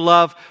loyal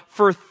love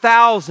for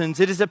thousands.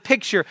 It is a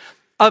picture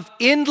of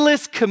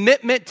endless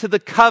commitment to the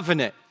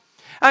covenant.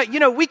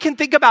 We can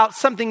think about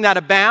something that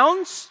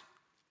abounds,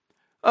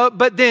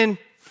 but then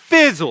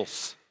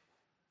fizzles,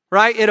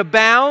 right? It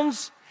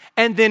abounds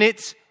and then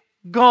it's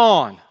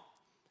gone.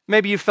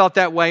 Maybe you felt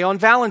that way on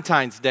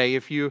Valentine's Day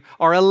if you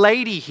are a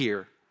lady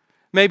here.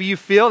 Maybe you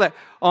feel that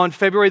on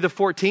February the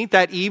 14th,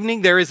 that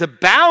evening, there is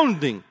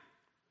abounding.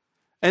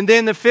 And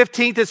then the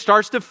 15th, it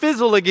starts to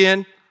fizzle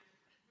again.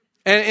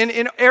 And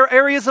in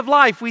areas of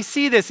life, we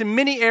see this in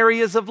many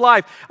areas of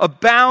life,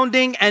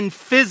 abounding and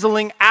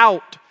fizzling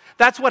out.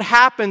 That's what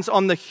happens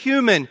on the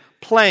human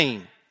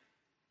plane.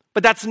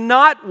 But that's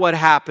not what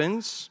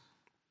happens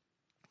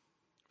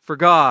for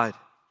God.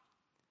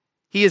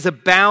 He is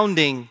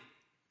abounding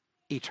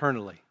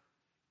eternally.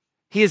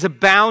 He is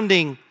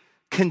abounding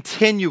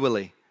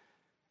continually.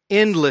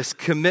 Endless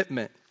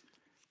commitment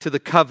to the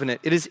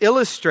covenant. It is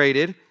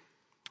illustrated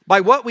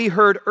by what we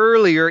heard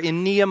earlier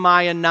in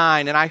Nehemiah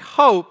 9. And I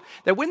hope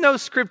that when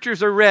those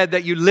scriptures are read,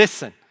 that you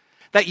listen,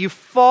 that you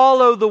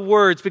follow the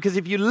words. Because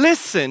if you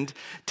listened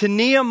to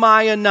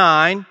Nehemiah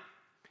 9,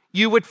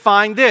 you would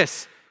find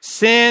this: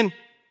 sin,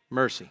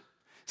 mercy.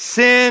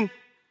 Sin,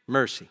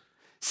 mercy.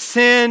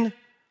 Sin,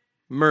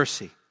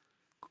 mercy.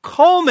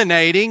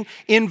 Culminating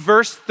in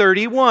verse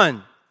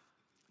 31.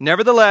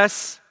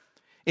 Nevertheless,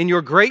 in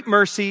your great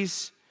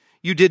mercies,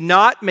 you did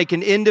not make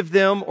an end of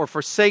them or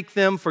forsake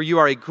them, for you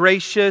are a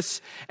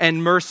gracious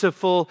and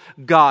merciful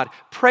God.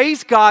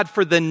 Praise God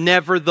for the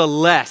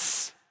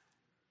nevertheless.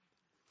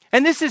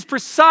 And this is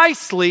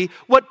precisely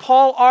what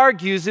Paul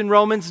argues in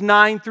Romans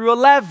 9 through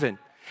 11,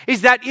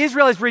 is that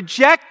Israel has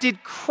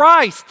rejected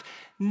Christ.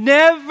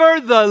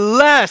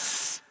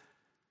 Nevertheless,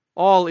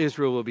 all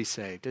Israel will be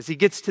saved. As he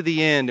gets to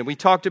the end, and we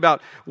talked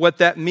about what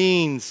that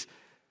means,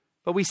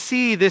 but we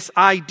see this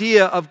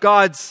idea of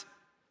God's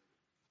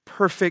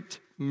perfect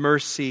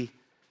mercy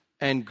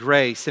and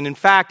grace. And in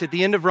fact, at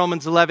the end of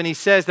Romans 11, he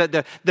says that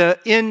the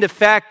end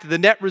effect, the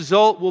net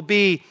result will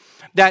be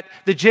that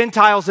the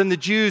Gentiles and the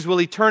Jews will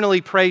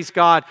eternally praise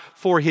God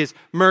for his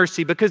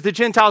mercy, because the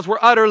Gentiles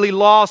were utterly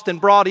lost and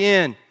brought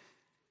in.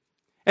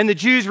 And the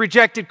Jews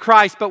rejected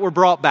Christ but were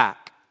brought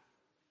back.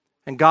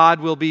 And God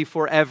will be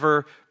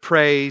forever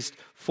praised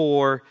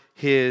for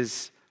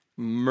his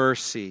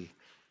mercy.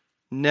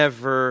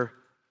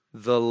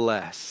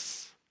 Nevertheless.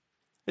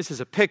 This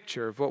is a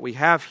picture of what we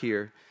have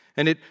here,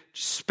 and it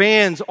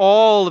spans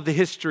all of the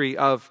history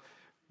of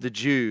the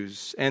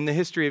Jews and the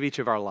history of each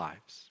of our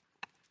lives.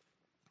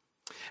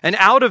 And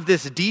out of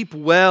this deep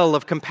well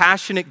of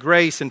compassionate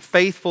grace and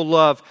faithful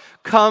love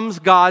comes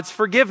God's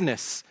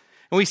forgiveness.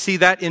 And we see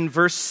that in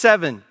verse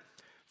 7.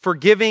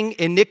 Forgiving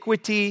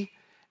iniquity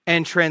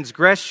and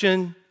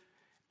transgression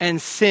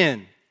and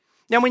sin.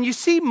 Now, when you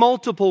see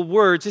multiple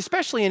words,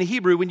 especially in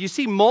Hebrew, when you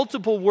see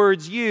multiple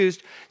words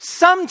used,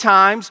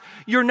 sometimes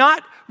you're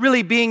not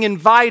really being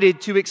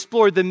invited to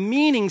explore the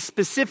meaning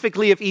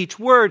specifically of each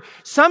word.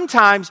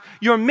 Sometimes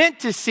you're meant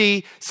to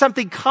see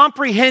something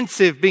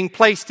comprehensive being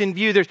placed in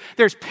view.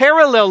 There's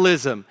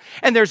parallelism,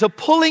 and there's a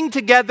pulling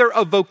together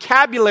of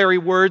vocabulary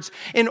words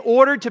in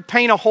order to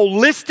paint a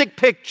holistic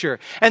picture.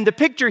 And the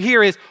picture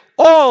here is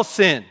all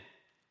sin.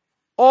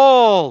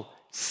 All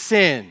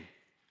sin.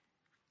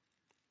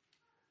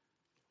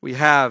 We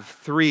have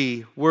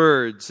three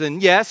words.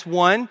 And yes,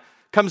 one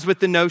comes with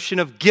the notion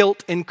of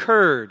guilt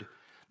incurred.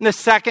 And the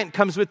second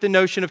comes with the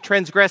notion of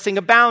transgressing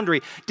a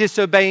boundary,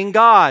 disobeying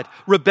God,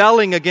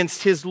 rebelling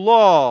against his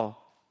law.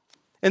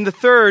 And the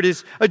third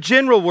is a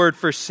general word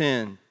for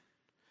sin,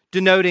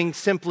 denoting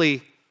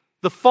simply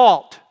the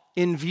fault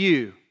in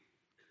view.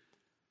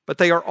 But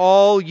they are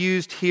all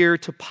used here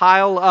to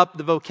pile up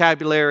the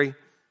vocabulary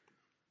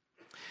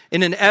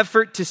in an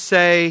effort to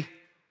say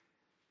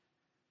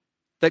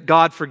that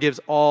God forgives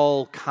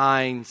all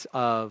kinds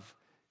of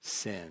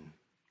sin.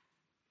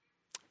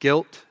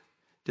 Guilt,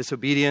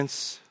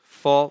 disobedience,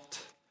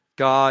 fault.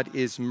 God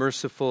is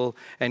merciful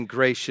and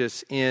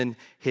gracious in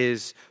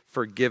his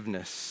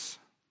forgiveness.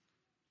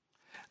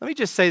 Let me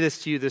just say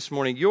this to you this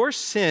morning. Your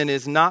sin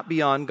is not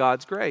beyond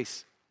God's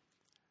grace.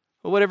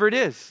 Whatever it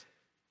is.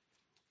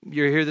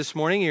 You're here this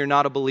morning and you're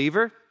not a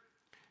believer.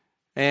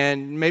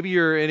 And maybe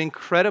you're an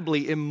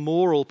incredibly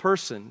immoral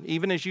person,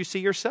 even as you see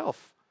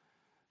yourself.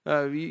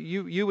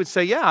 You would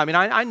say, yeah,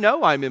 I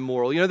know I'm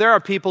immoral. You know, there are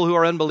people who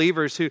are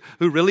unbelievers who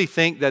really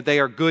think that they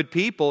are good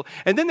people.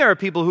 And then there are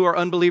people who are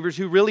unbelievers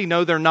who really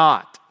know they're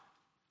not.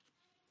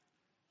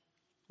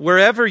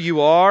 Wherever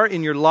you are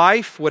in your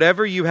life,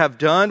 whatever you have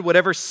done,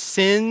 whatever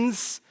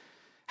sins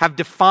have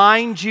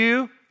defined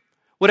you,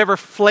 whatever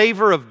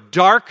flavor of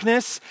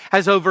darkness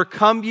has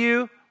overcome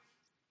you,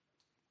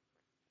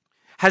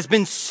 has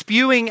been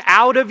spewing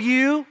out of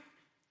you,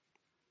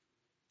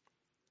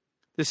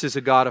 this is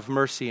a God of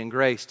mercy and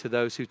grace to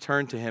those who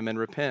turn to him and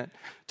repent.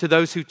 To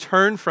those who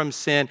turn from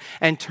sin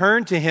and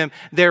turn to him,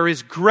 there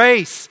is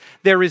grace,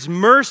 there is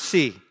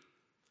mercy.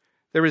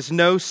 There is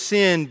no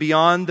sin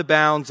beyond the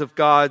bounds of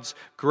God's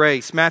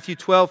grace. Matthew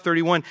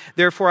 12:31,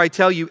 therefore I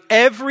tell you,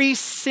 every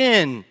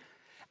sin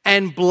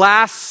and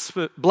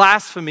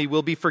blasphemy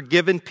will be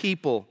forgiven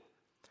people,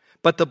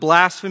 but the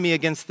blasphemy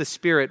against the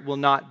Spirit will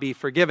not be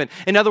forgiven.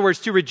 In other words,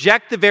 to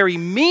reject the very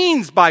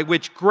means by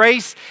which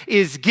grace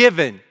is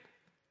given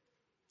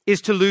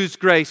is to lose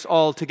grace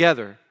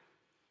altogether.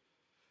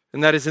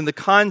 And that is in the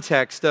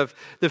context of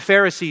the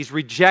Pharisees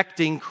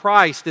rejecting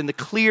Christ and the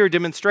clear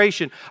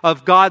demonstration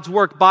of God's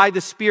work by the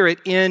Spirit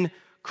in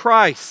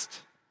Christ.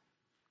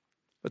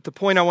 But the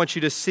point I want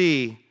you to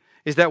see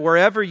is that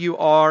wherever you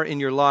are in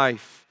your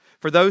life,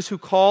 For those who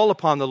call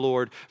upon the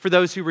Lord, for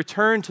those who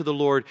return to the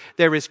Lord,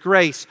 there is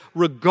grace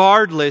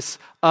regardless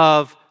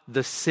of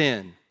the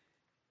sin.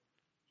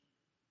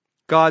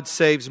 God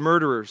saves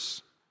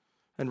murderers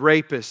and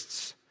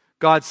rapists.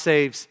 God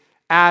saves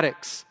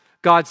addicts.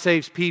 God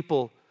saves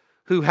people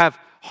who have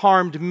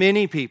harmed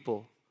many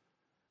people,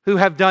 who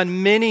have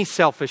done many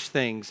selfish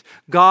things.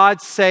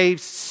 God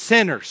saves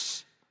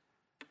sinners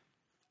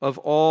of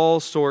all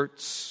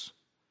sorts,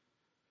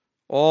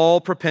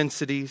 all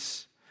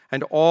propensities,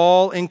 and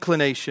all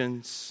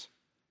inclinations.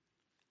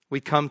 We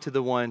come to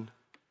the one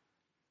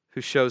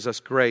who shows us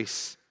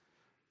grace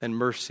and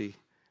mercy.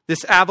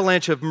 This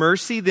avalanche of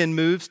mercy then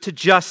moves to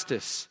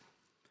justice.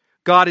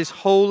 God is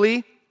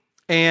holy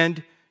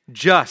and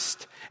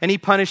just, and He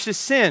punishes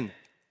sin.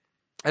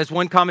 As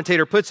one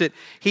commentator puts it,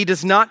 He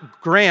does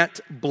not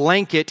grant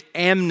blanket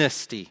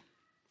amnesty.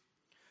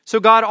 So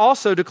God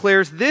also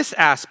declares this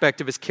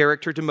aspect of His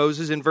character to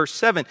Moses in verse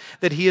 7,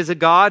 that He is a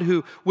God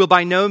who will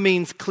by no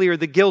means clear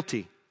the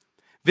guilty,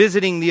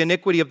 visiting the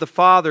iniquity of the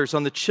fathers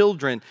on the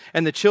children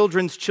and the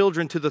children's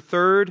children to the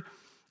third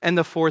and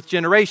the fourth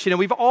generation. And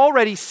we've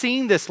already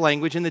seen this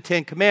language in the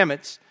Ten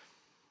Commandments.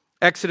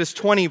 Exodus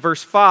 20,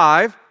 verse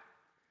 5,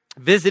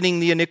 visiting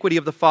the iniquity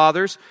of the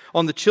fathers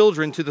on the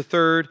children to the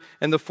third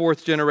and the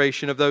fourth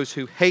generation of those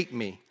who hate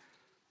me.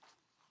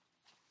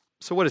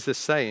 So what is this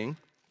saying?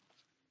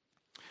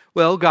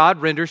 Well, God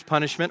renders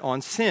punishment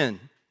on sin.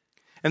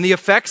 And the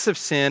effects of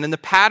sin and the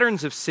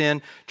patterns of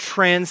sin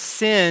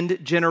transcend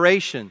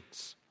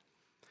generations.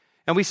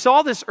 And we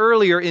saw this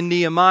earlier in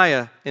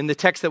Nehemiah, in the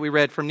text that we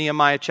read from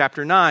Nehemiah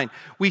chapter 9.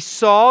 We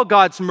saw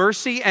God's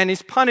mercy and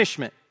His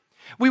punishment.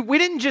 We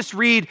didn't just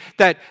read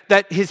that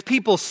His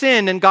people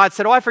sinned and God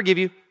said, "Oh, I forgive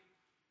you."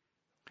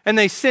 And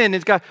they sinned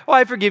and God, "Oh,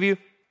 I forgive you."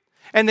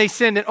 And they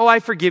sinned and, "Oh, I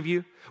forgive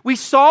you." We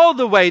saw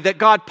the way that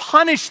God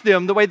punished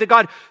them, the way that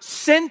God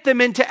sent them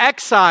into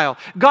exile.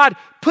 God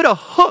put a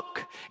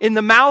hook in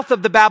the mouth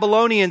of the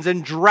Babylonians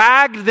and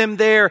dragged them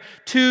there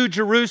to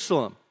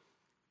Jerusalem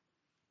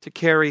to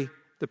carry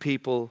the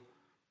people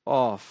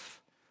off.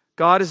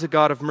 God is a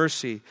God of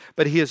mercy,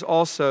 but He is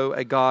also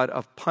a God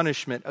of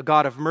punishment, a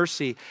God of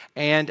mercy,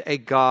 and a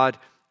God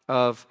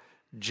of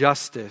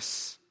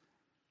justice.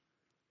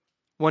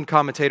 One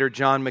commentator,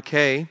 John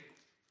Mackay,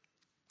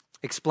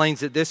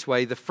 explains it this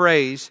way: the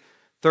phrase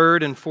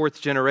third and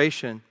fourth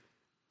generation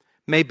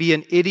may be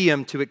an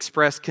idiom to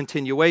express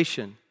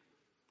continuation.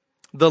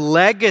 The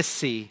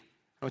legacy,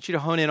 I want you to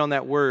hone in on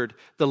that word,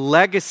 the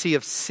legacy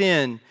of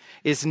sin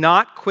is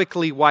not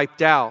quickly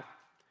wiped out,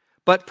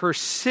 but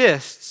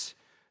persists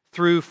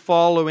through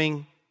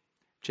following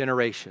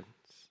generations.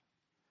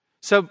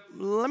 So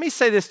let me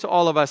say this to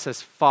all of us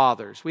as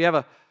fathers. We have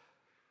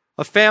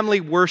a family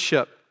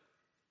worship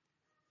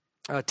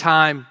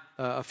time,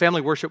 a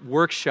family worship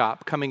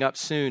workshop coming up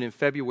soon in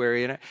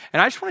February. And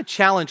I just want to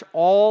challenge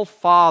all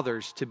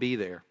fathers to be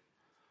there.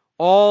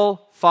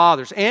 All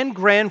fathers and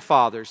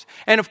grandfathers.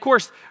 And of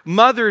course,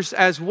 mothers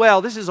as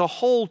well. This is a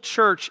whole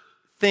church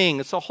thing.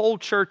 It's a whole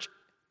church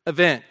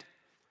event.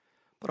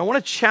 But I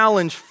want to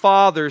challenge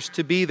fathers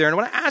to be there. And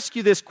I want to ask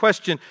you this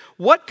question: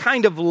 what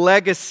kind of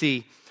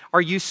legacy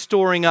are you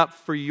storing up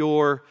for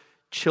your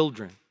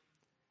children?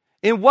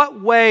 In what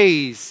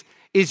ways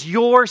is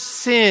your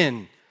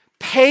sin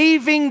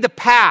paving the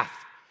path,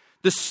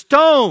 the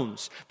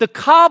stones, the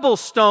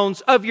cobblestones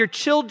of your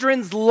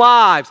children's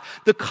lives,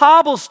 the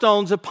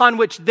cobblestones upon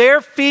which their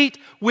feet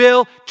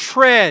will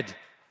tread?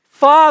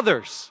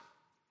 Fathers,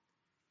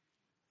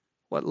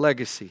 what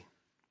legacy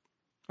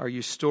are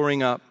you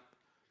storing up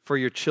for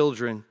your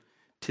children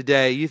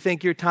today? You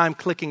think your time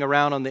clicking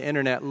around on the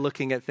internet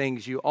looking at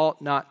things you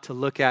ought not to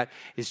look at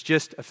is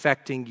just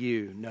affecting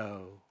you?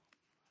 No.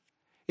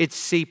 It's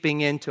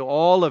seeping into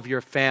all of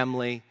your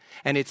family,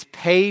 and it's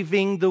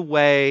paving the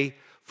way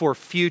for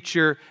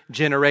future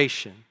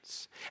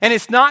generations. And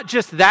it's not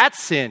just that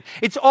sin.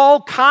 It's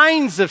all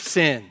kinds of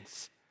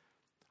sins.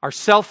 Our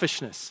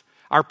selfishness,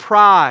 our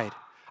pride,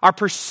 our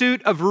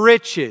pursuit of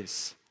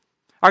riches,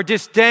 our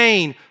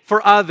disdain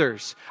for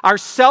others, our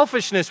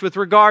selfishness with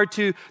regard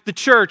to the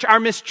church, our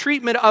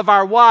mistreatment of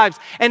our wives.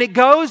 And it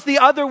goes the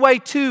other way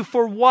too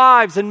for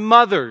wives and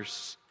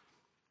mothers.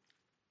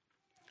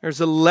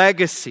 There's a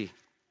legacy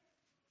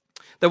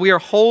that we are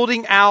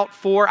holding out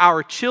for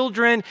our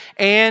children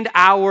and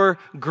our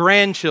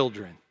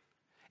grandchildren.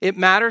 It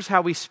matters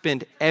how we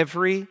spend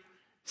every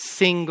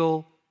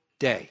single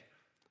day.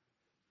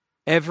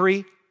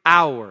 Every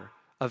hour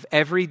of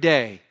every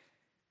day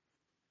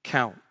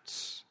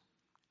counts.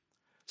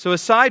 So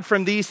aside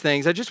from these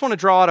things, I just want to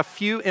draw out a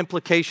few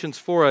implications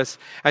for us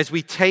as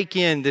we take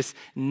in this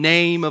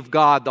name of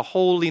God, the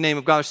holy name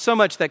of God. There's so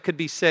much that could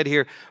be said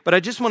here, but I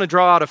just want to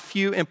draw out a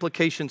few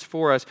implications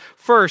for us.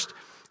 First,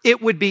 it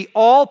would be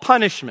all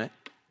punishment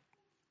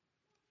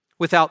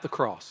without the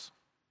cross.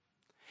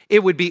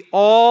 It would be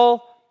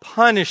all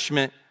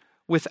punishment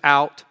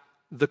without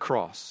the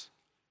cross.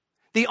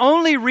 The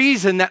only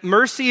reason that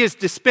mercy is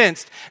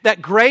dispensed,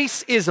 that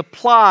grace is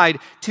applied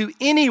to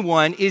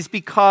anyone, is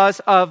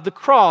because of the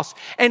cross.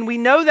 And we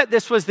know that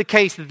this was the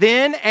case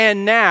then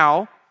and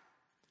now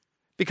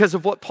because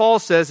of what Paul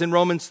says in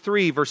Romans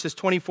 3, verses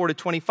 24 to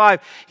 25.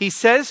 He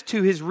says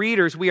to his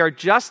readers, we are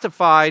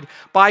justified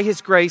by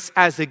his grace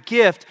as a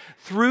gift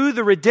through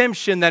the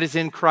redemption that is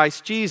in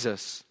Christ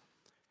Jesus.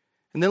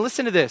 And then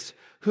listen to this,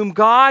 whom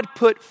God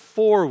put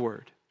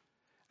forward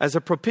as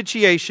a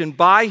propitiation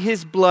by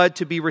his blood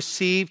to be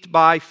received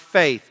by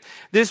faith.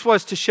 This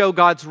was to show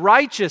God's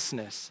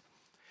righteousness,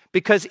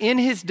 because in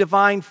his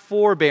divine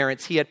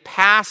forbearance he had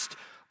passed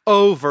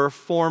over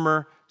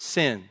former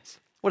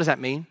sins. What does that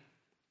mean?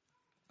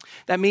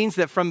 That means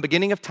that from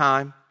beginning of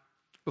time,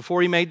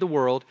 before he made the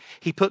world,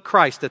 he put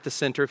Christ at the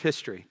center of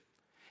history.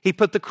 He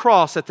put the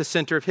cross at the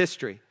center of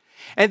history.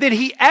 And then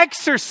he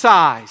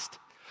exercised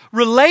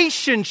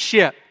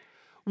relationship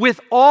with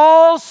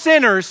all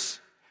sinners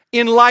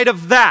in light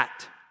of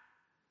that.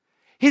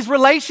 His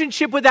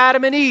relationship with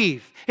Adam and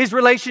Eve, his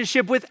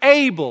relationship with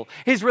Abel,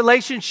 his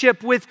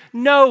relationship with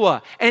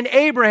Noah and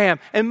Abraham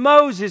and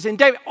Moses and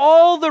David,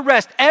 all the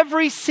rest,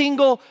 every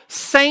single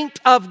saint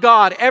of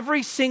God,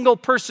 every single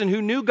person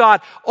who knew God,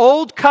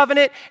 Old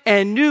Covenant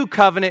and New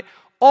Covenant,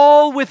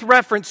 all with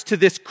reference to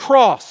this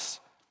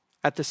cross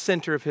at the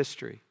center of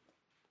history.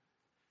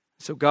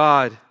 So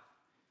God,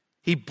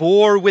 he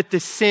bore with the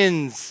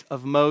sins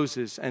of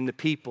Moses and the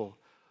people,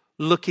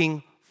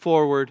 looking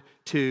forward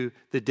to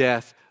the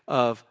death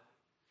of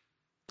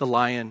the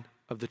Lion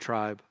of the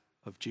tribe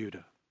of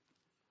Judah,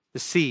 the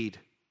seed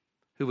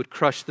who would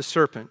crush the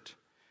serpent,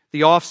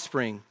 the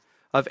offspring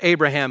of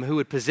Abraham who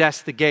would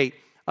possess the gate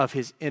of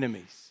his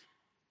enemies.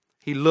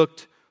 He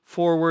looked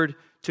forward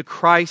to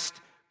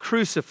Christ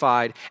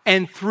crucified,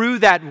 and through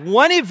that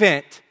one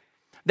event,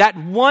 that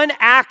one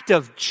act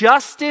of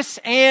justice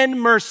and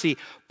mercy,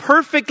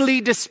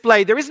 perfectly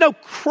displayed. There is no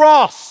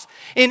cross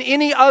in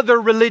any other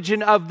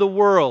religion of the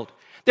world.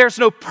 There's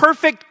no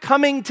perfect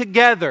coming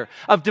together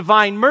of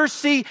divine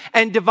mercy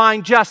and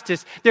divine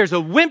justice. There's a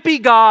wimpy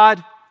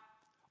God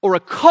or a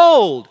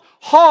cold,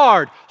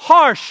 hard,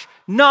 harsh,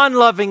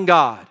 non-loving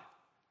God.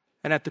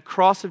 And at the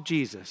cross of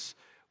Jesus,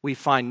 we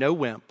find no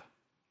wimp,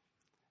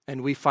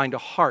 and we find a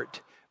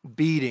heart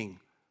beating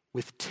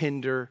with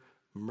tender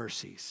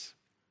mercies.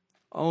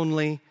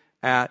 Only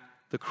at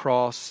the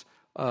cross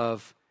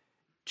of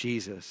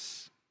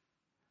Jesus.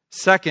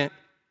 Second,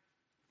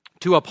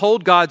 to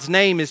uphold God's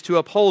name is to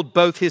uphold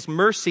both his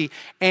mercy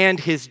and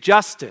his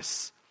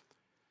justice.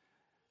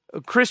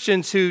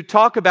 Christians who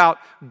talk about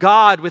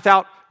God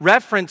without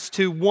reference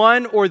to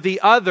one or the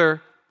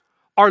other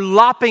are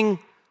lopping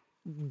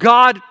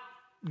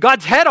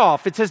God's head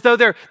off. It's as though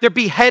they're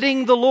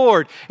beheading the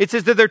Lord. It's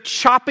as though they're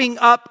chopping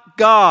up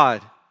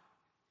God.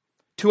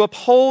 To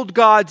uphold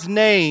God's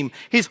name,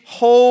 his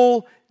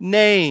whole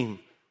name,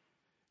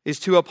 is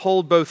to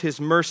uphold both his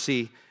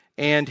mercy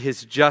and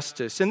his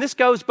justice. And this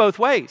goes both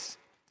ways.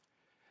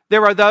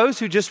 There are those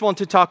who just want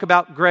to talk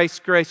about grace,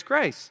 grace,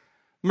 grace,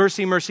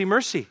 mercy, mercy,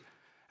 mercy,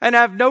 and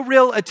have no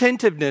real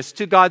attentiveness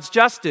to God's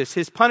justice,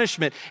 his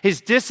punishment,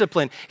 his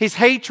discipline, his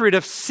hatred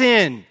of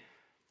sin,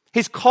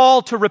 his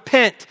call to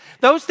repent.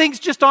 Those things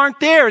just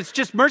aren't there. It's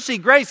just mercy,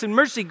 grace, and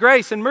mercy,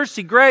 grace, and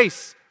mercy,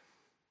 grace.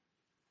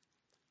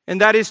 And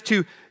that is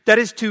to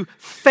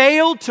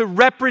fail to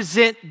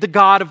represent the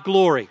God of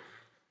glory.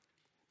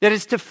 That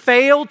is to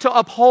fail to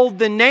uphold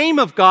the name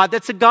of God.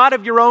 That's a God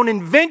of your own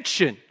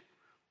invention.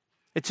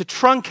 It's a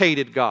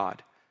truncated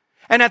God.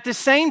 And at the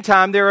same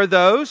time, there are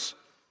those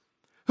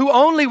who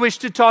only wish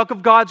to talk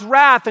of God's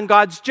wrath and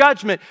God's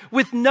judgment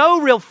with no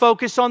real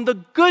focus on the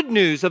good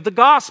news of the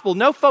gospel,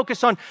 no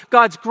focus on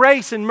God's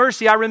grace and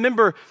mercy. I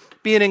remember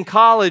being in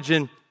college,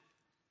 and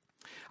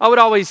I would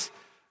always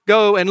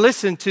go and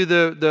listen to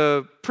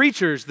the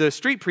preachers, the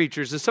street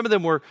preachers, and some of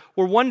them were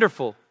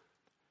wonderful.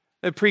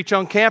 They'd preach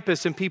on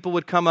campus, and people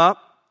would come up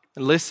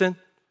and listen.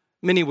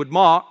 Many would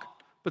mock,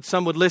 but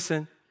some would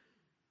listen.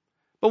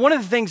 But one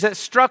of the things that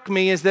struck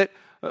me is that,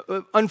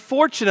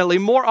 unfortunately,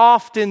 more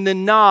often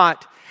than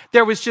not,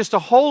 there was just a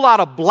whole lot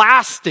of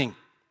blasting.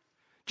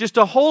 Just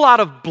a whole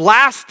lot of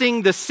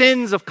blasting the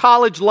sins of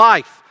college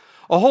life.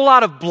 A whole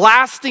lot of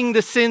blasting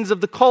the sins of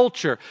the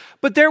culture.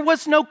 But there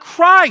was no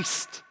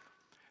Christ.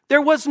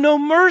 There was no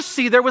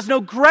mercy. There was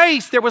no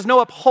grace. There was no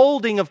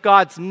upholding of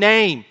God's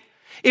name.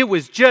 It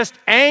was just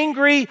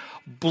angry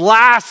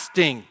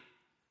blasting.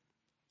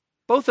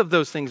 Both of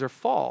those things are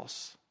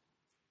false.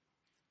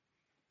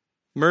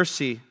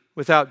 Mercy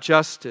without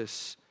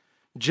justice,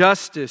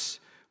 justice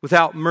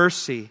without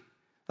mercy.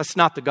 That's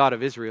not the God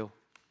of Israel.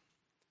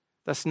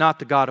 That's not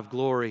the God of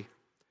glory.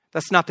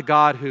 That's not the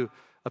God who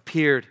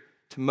appeared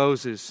to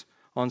Moses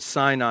on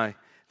Sinai.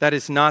 That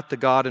is not the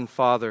God and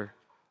Father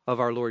of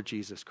our Lord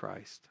Jesus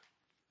Christ.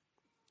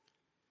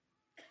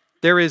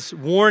 There is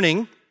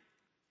warning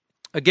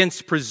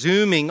against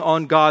presuming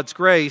on God's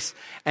grace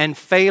and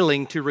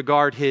failing to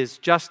regard his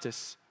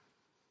justice,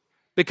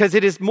 because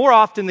it is more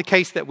often the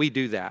case that we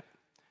do that.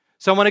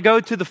 So I want to go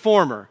to the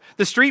former.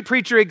 The street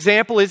preacher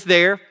example is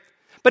there,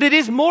 but it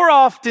is more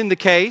often the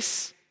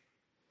case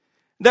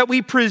that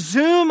we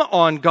presume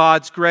on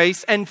God's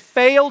grace and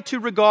fail to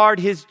regard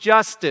his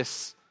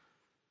justice.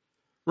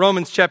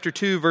 Romans chapter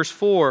 2, verse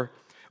 4.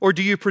 Or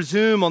do you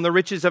presume on the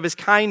riches of his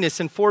kindness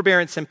and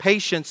forbearance and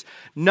patience,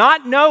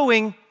 not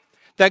knowing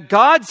that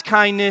God's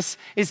kindness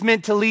is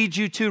meant to lead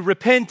you to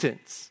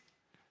repentance?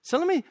 So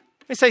let me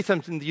say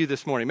something to you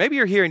this morning. Maybe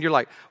you're here and you're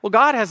like, well,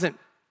 God hasn't,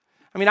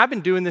 I've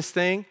been doing this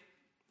thing.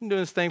 I've been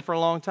doing this thing for a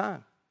long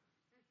time.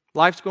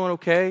 Life's going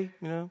okay,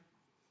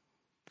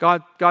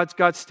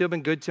 God's still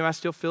been good to me. I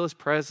still feel his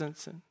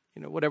presence and,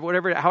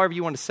 whatever, however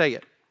you want to say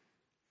it.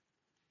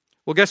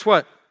 Well, guess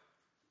what?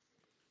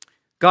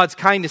 God's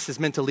kindness is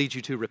meant to lead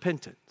you to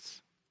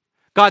repentance.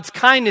 God's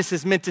kindness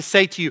is meant to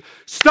say to you,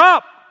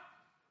 stop,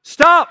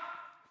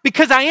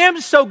 because I am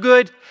so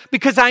good,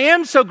 because I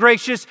am so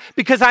gracious,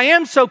 because I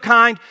am so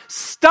kind,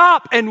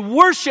 stop and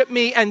worship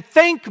me and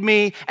thank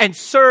me and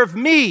serve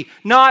me,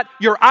 not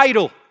your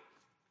idol.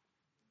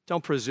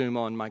 Don't presume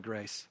on my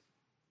grace.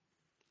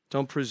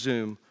 Don't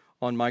presume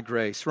on my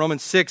grace.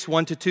 Romans 6,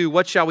 1-2,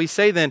 what shall we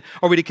say then?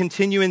 Are we to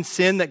continue in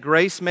sin that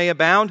grace may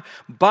abound?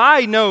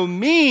 By no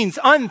means,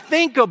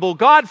 unthinkable,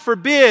 God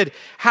forbid.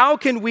 How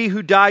can we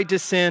who died to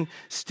sin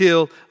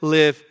still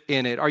live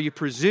in it? Are you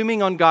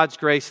presuming on God's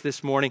grace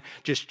this morning,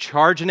 just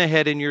charging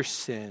ahead in your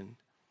sin?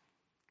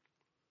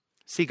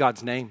 See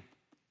God's name.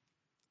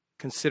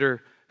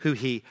 Consider who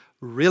he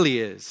really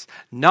is,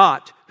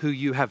 not who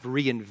you have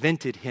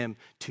reinvented him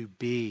to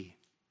be.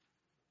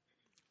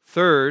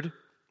 Third,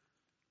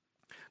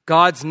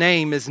 God's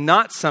name is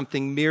not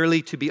something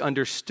merely to be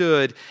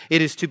understood.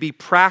 It is to be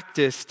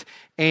practiced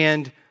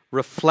and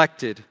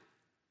reflected.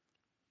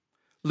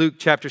 Luke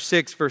chapter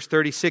 6, verse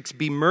 36,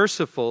 be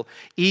merciful,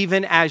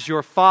 even as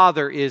your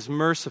Father is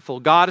merciful.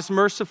 God is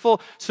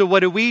merciful, so what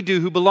do we do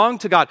who belong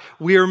to God?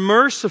 We are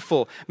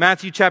merciful.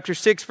 Matthew chapter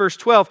 6, verse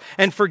 12,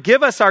 and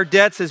forgive us our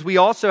debts as we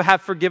also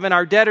have forgiven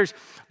our debtors.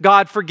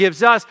 God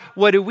forgives us.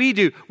 What do?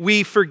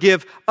 We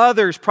forgive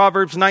others.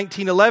 Proverbs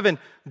 19:11,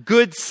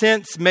 good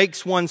sense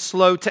makes one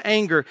slow to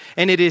anger,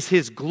 and it is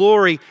his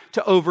glory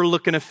to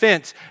overlook an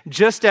offense,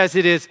 just as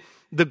it is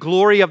the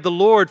glory of the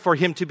Lord for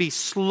him to be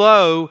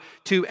slow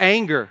to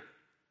anger.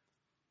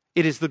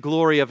 It is the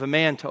glory of a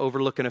man to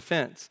overlook an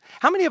offense.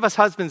 How many of us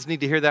husbands need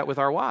to hear that with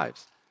our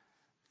wives?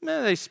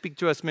 They speak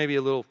to us maybe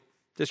a little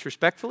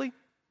disrespectfully.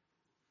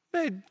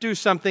 They do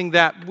something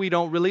that we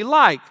don't really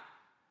like.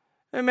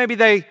 And maybe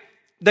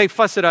they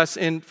fuss at us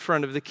in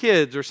front of the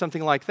kids or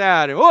something like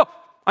that. And,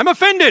 I'm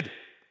offended.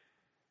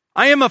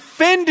 I am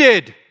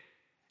offended.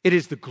 It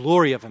is the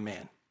glory of a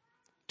man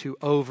to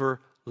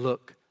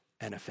overlook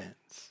an offense.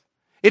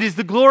 It is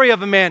the glory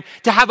of a man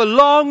to have a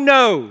long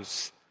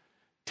nose,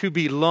 to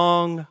be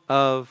long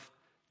of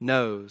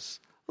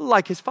nose,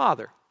 like his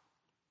father,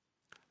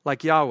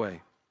 like Yahweh,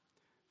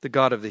 the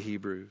God of the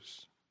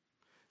Hebrews.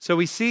 So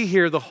we see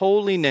here the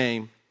holy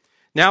name.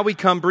 Now we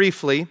come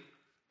briefly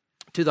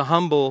to the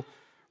humble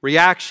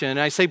reaction.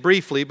 I say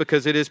briefly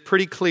because it is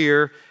pretty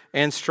clear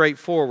and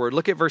straightforward.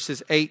 Look at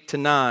verses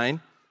 8-9.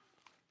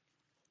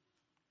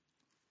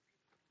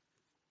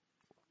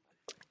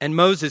 And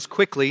Moses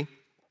quickly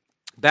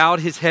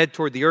bowed his head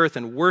toward the earth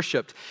and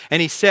worshipped.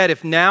 And he said,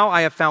 if now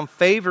I have found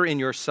favor in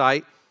your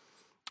sight,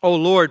 O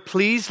Lord,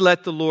 please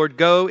let the Lord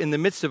go in the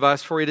midst of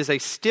us, for it is a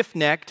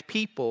stiff-necked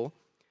people,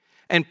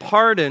 and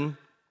pardon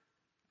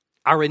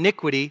our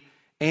iniquity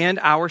and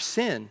our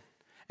sin,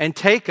 and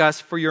take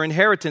us for your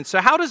inheritance. So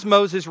how does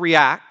Moses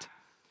react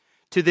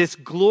to this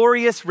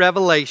glorious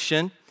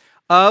revelation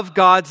of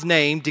God's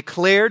name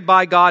declared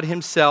by God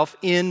himself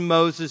in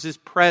Moses'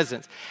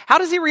 presence? How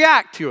does he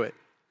react to it?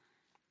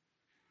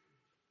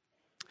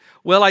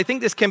 Well, I think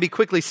this can be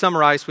quickly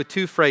summarized with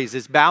two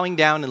phrases, bowing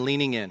down and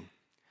leaning in.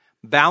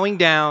 Bowing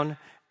down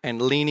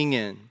and leaning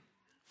in.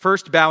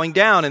 First, bowing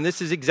down, and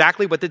this is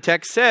exactly what the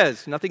text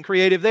says. Nothing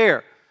creative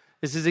there.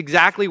 This is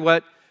exactly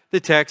what the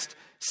text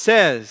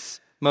says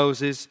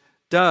Moses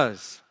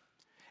does.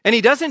 And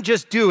he doesn't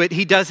just do it,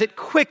 he does it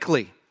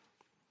quickly.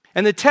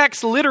 And the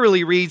text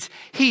literally reads,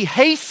 he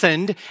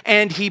hastened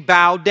and he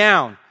bowed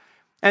down.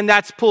 And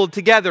that's pulled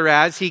together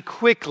as he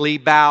quickly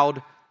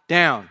bowed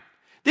down.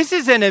 This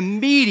is an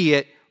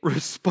immediate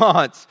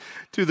response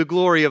to the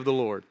glory of the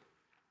Lord.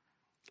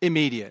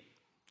 Immediate.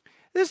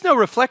 There's no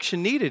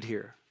reflection needed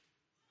here.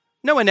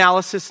 No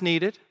analysis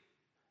needed.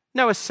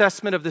 No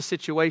assessment of the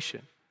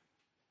situation.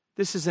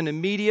 This is an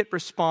immediate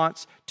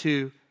response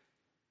to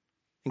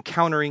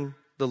encountering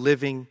the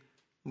living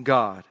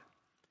God.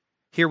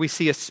 Here we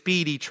see a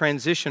speedy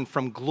transition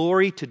from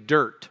glory to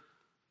dirt.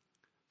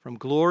 From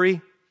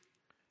glory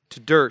to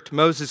dirt.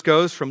 Moses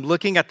goes from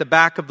looking at the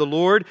back of the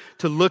Lord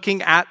to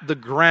looking at the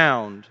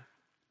ground.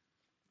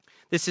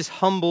 This is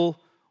humble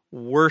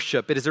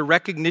worship. It is a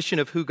recognition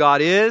of who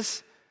God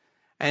is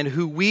and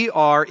who we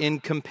are in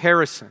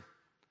comparison.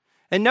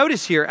 And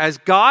notice here, as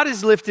God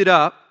is lifted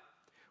up,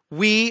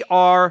 we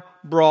are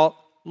brought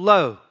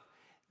low.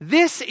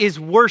 This is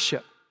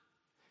worship.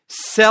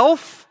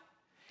 Self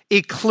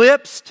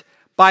eclipsed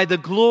by the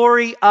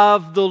glory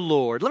of the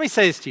Lord. Let me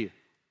say this to you.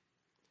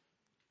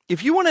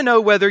 If you want to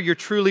know whether you're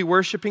truly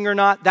worshiping or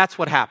not, that's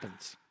what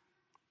happens.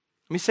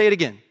 Let me say it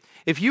again.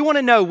 If you want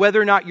to know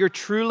whether or not you're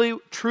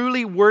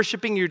truly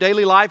worshiping your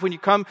daily life when you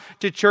come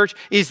to church,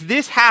 is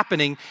this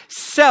happening?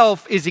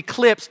 Self is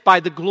eclipsed by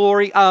the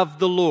glory of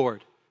the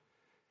Lord.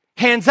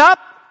 Hands up,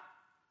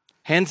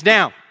 hands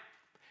down.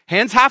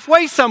 Hands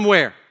halfway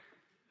somewhere.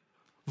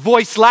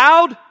 Voice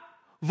loud,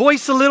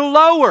 voice a little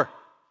lower.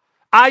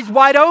 Eyes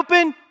wide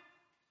open,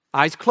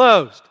 eyes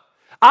closed.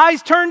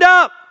 Eyes turned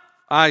up,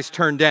 eyes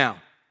turned down.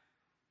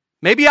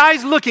 Maybe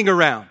eyes looking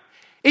around.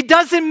 It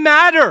doesn't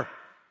matter.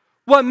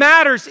 What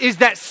matters is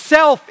that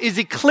self is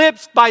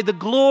eclipsed by the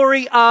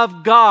glory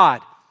of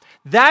God.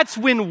 That's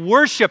when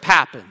worship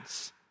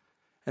happens.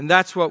 And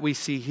that's what we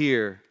see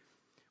here.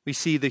 We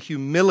see the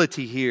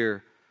humility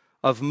here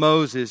of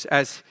Moses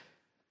as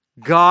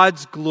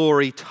God's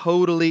glory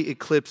totally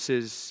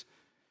eclipses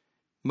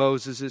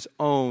Moses'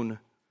 own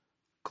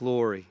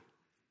glory.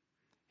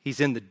 He's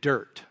in the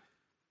dirt.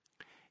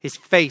 His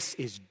face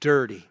is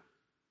dirty.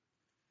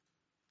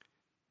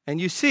 And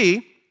you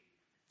see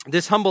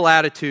this humble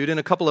attitude in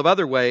a couple of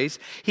other ways.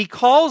 He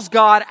calls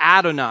God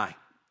Adonai,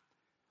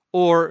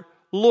 or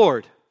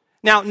Lord.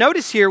 Now,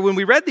 notice here, when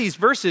we read these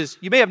verses,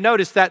 you may have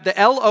noticed that the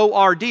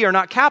L-O-R-D are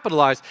not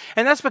capitalized.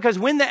 And that's because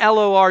when the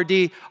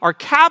L-O-R-D are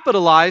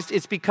capitalized,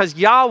 it's because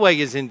Yahweh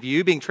is in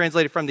view, being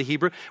translated from the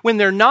Hebrew. When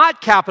they're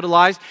not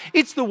capitalized,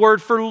 it's the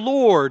word for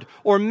Lord,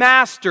 or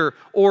Master,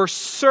 or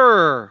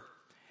Sir.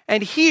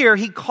 And here,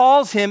 he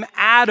calls him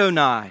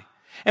Adonai.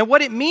 And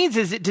what it means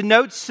is it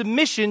denotes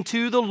submission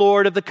to the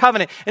Lord of the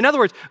covenant. In other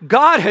words,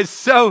 God has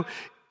so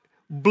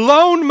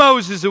blown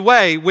Moses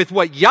away with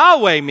what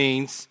Yahweh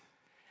means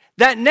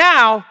that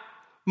now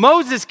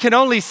Moses can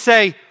only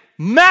say,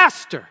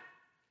 Master.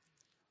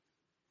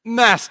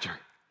 Master.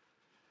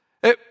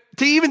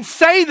 To even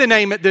say the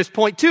name at this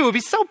point too would be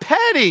so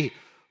petty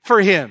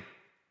for him.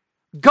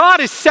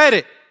 God has said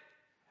it,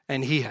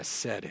 and he has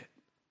said it.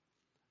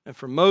 And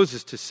for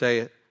Moses to say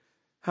it,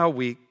 how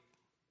weak.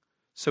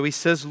 So he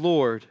says,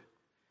 Lord.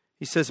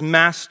 He says,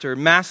 Master,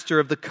 Master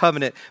of the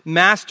covenant,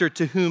 Master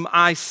to whom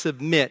I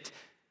submit,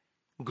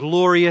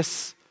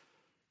 glorious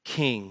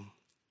King.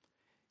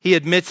 He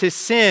admits his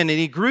sin and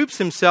he groups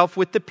himself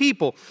with the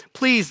people.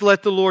 Please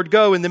let the Lord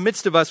go in the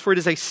midst of us, for it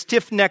is a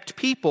stiff-necked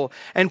people,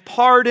 and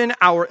pardon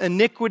our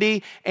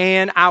iniquity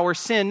and our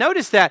sin.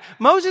 Notice that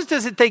Moses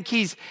doesn't think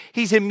he's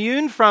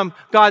immune from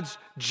God's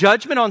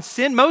judgment on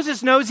sin.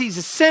 Moses knows he's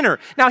a sinner.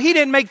 Now, he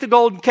didn't make the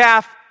golden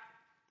calf.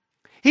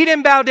 He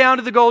didn't bow down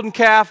to the golden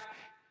calf.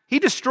 He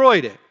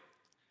destroyed it,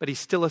 but he's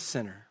still a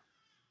sinner.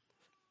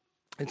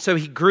 And so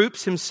he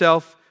groups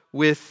himself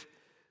with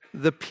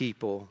the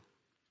people.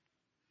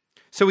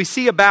 So we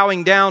see a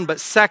bowing down, but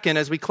second,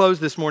 as we close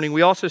this morning,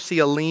 we also see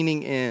a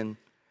leaning in.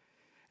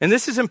 And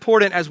this is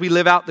important as we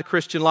live out the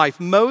Christian life.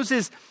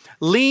 Moses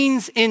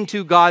leans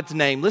into God's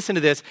name. Listen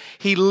to this.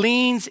 He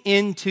leans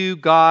into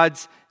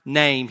God's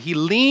name. He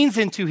leans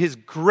into his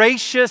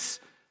gracious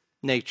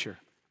nature.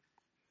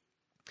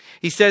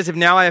 He says, if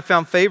now I have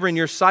found favor in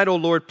your sight, O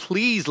Lord,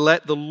 please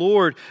let the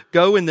Lord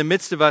go in the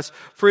midst of us,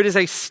 for it is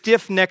a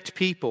stiff-necked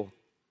people.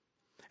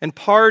 And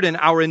pardon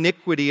our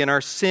iniquity and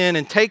our sin,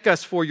 and take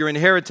us for your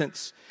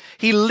inheritance.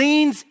 He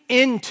leans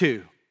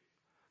into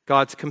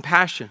God's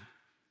compassion,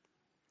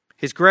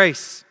 his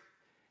grace,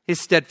 his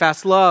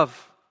steadfast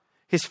love,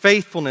 his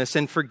faithfulness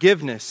and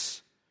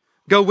forgiveness.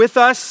 Go with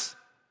us,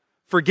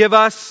 forgive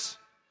us,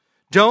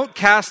 don't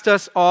cast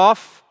us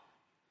off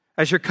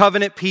as your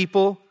covenant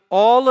people.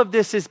 All of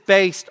this is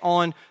based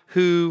on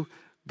who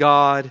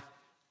God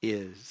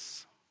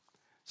is.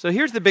 So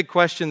here's the big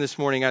question this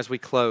morning as we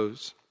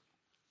close.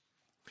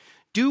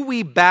 Do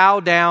we bow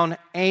down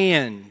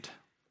and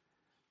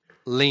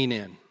lean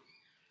in?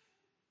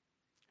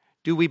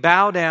 Do we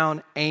bow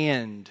down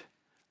and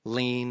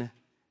lean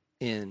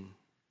in?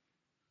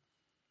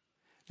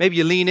 Maybe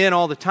you lean in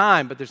all the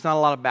time, but there's not a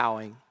lot of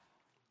bowing.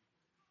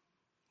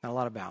 Not a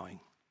lot of bowing.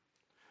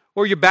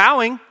 Or you're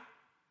bowing,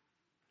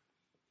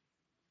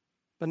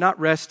 but not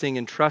resting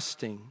and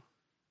trusting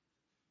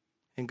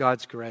in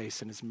God's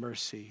grace and his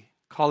mercy,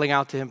 calling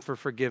out to him for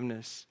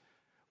forgiveness,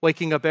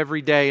 waking up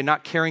every day and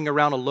not carrying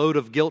around a load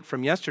of guilt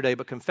from yesterday,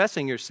 but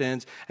confessing your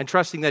sins and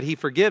trusting that he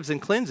forgives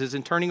and cleanses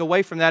and turning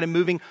away from that and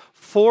moving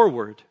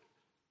forward.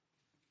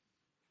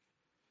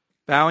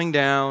 Bowing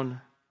down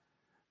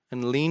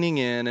and leaning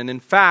in. And in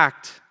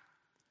fact,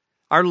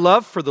 our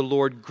love for the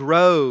Lord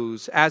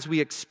grows as we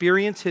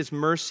experience his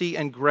mercy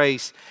and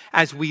grace,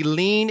 as we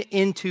lean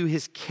into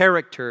his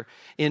character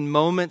in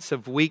moments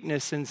of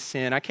weakness and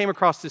sin. I came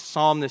across this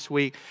psalm this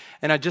week,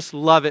 and I just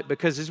love it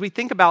because as we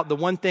think about the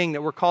one thing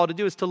that we're called to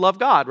do is to love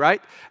God, right?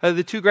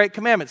 The two great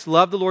commandments,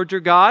 love the Lord your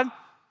God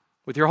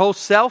with your whole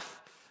self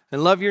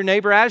and love your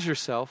neighbor as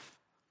yourself.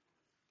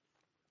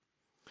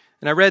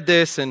 And I read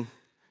this and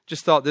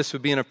just thought this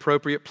would be an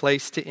appropriate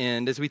place to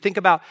end as we think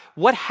about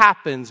what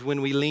happens when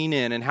we lean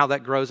in and how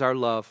that grows our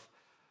love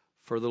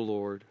for the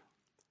Lord.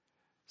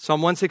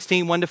 Psalm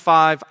 116,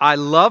 1-5, I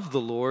love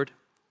the Lord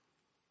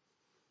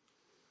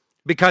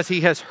because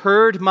he has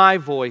heard my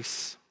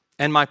voice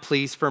and my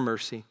pleas for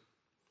mercy,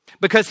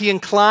 because he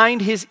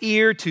inclined his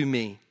ear to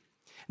me.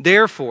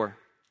 Therefore,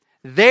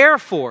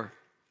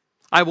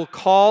 I will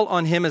call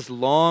on him as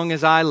long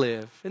as I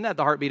live. Isn't that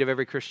the heartbeat of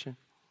every Christian?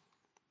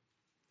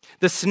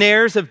 The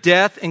snares of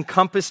death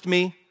encompassed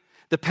me.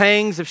 The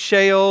pangs of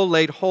Sheol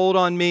laid hold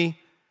on me.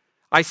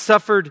 I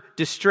suffered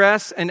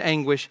distress and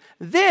anguish.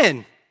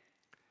 Then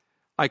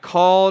I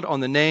called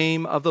on the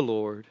name of the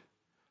Lord.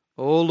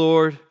 O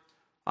Lord,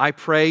 I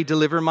pray,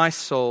 deliver my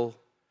soul.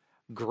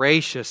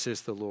 Gracious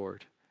is the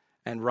Lord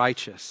and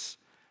righteous.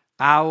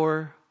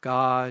 Our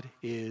God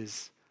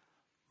is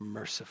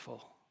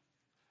merciful.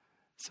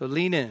 So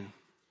lean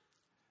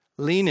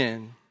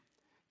in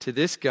to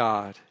this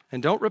God,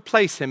 and don't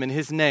replace him in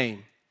his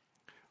name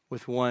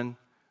with one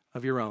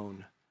of your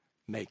own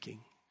making.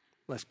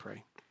 Let's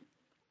pray.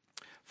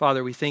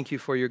 Father, we thank you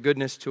for your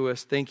goodness to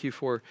us. Thank you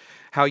for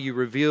how you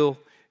reveal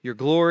your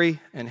glory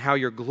and how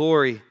your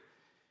glory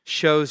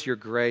shows your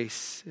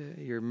grace,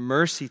 your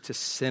mercy to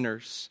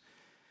sinners,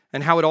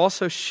 and how it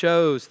also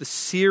shows the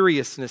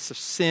seriousness of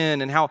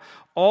sin, and how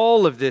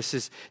all of this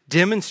is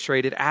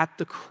demonstrated at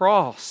the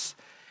cross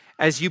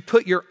as you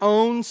put your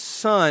own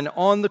Son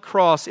on the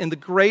cross in the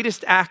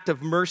greatest act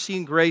of mercy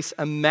and grace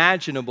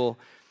imaginable,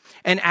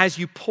 and as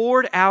you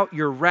poured out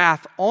your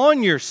wrath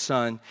on your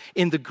Son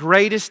in the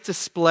greatest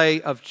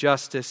display of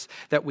justice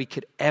that we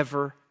could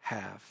ever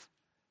have.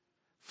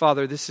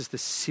 Father, this is the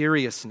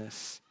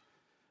seriousness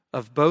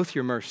of both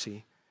your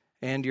mercy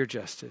and your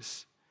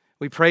justice.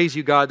 We praise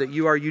you, God, that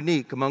you are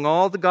unique among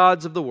all the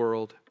gods of the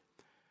world,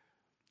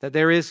 that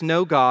there is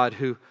no God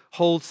who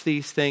holds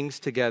these things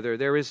together.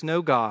 There is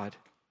no God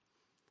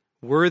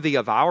worthy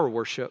of our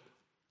worship.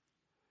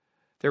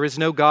 There is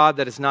no God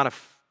that is not a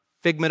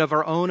figment of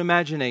our own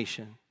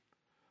imagination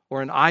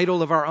or an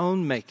idol of our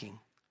own making,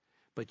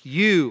 but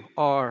you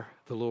are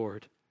the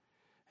Lord,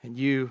 and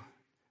you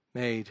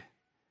made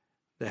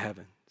the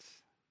heavens.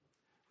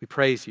 We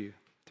praise you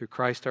through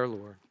Christ our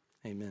Lord.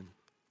 Amen.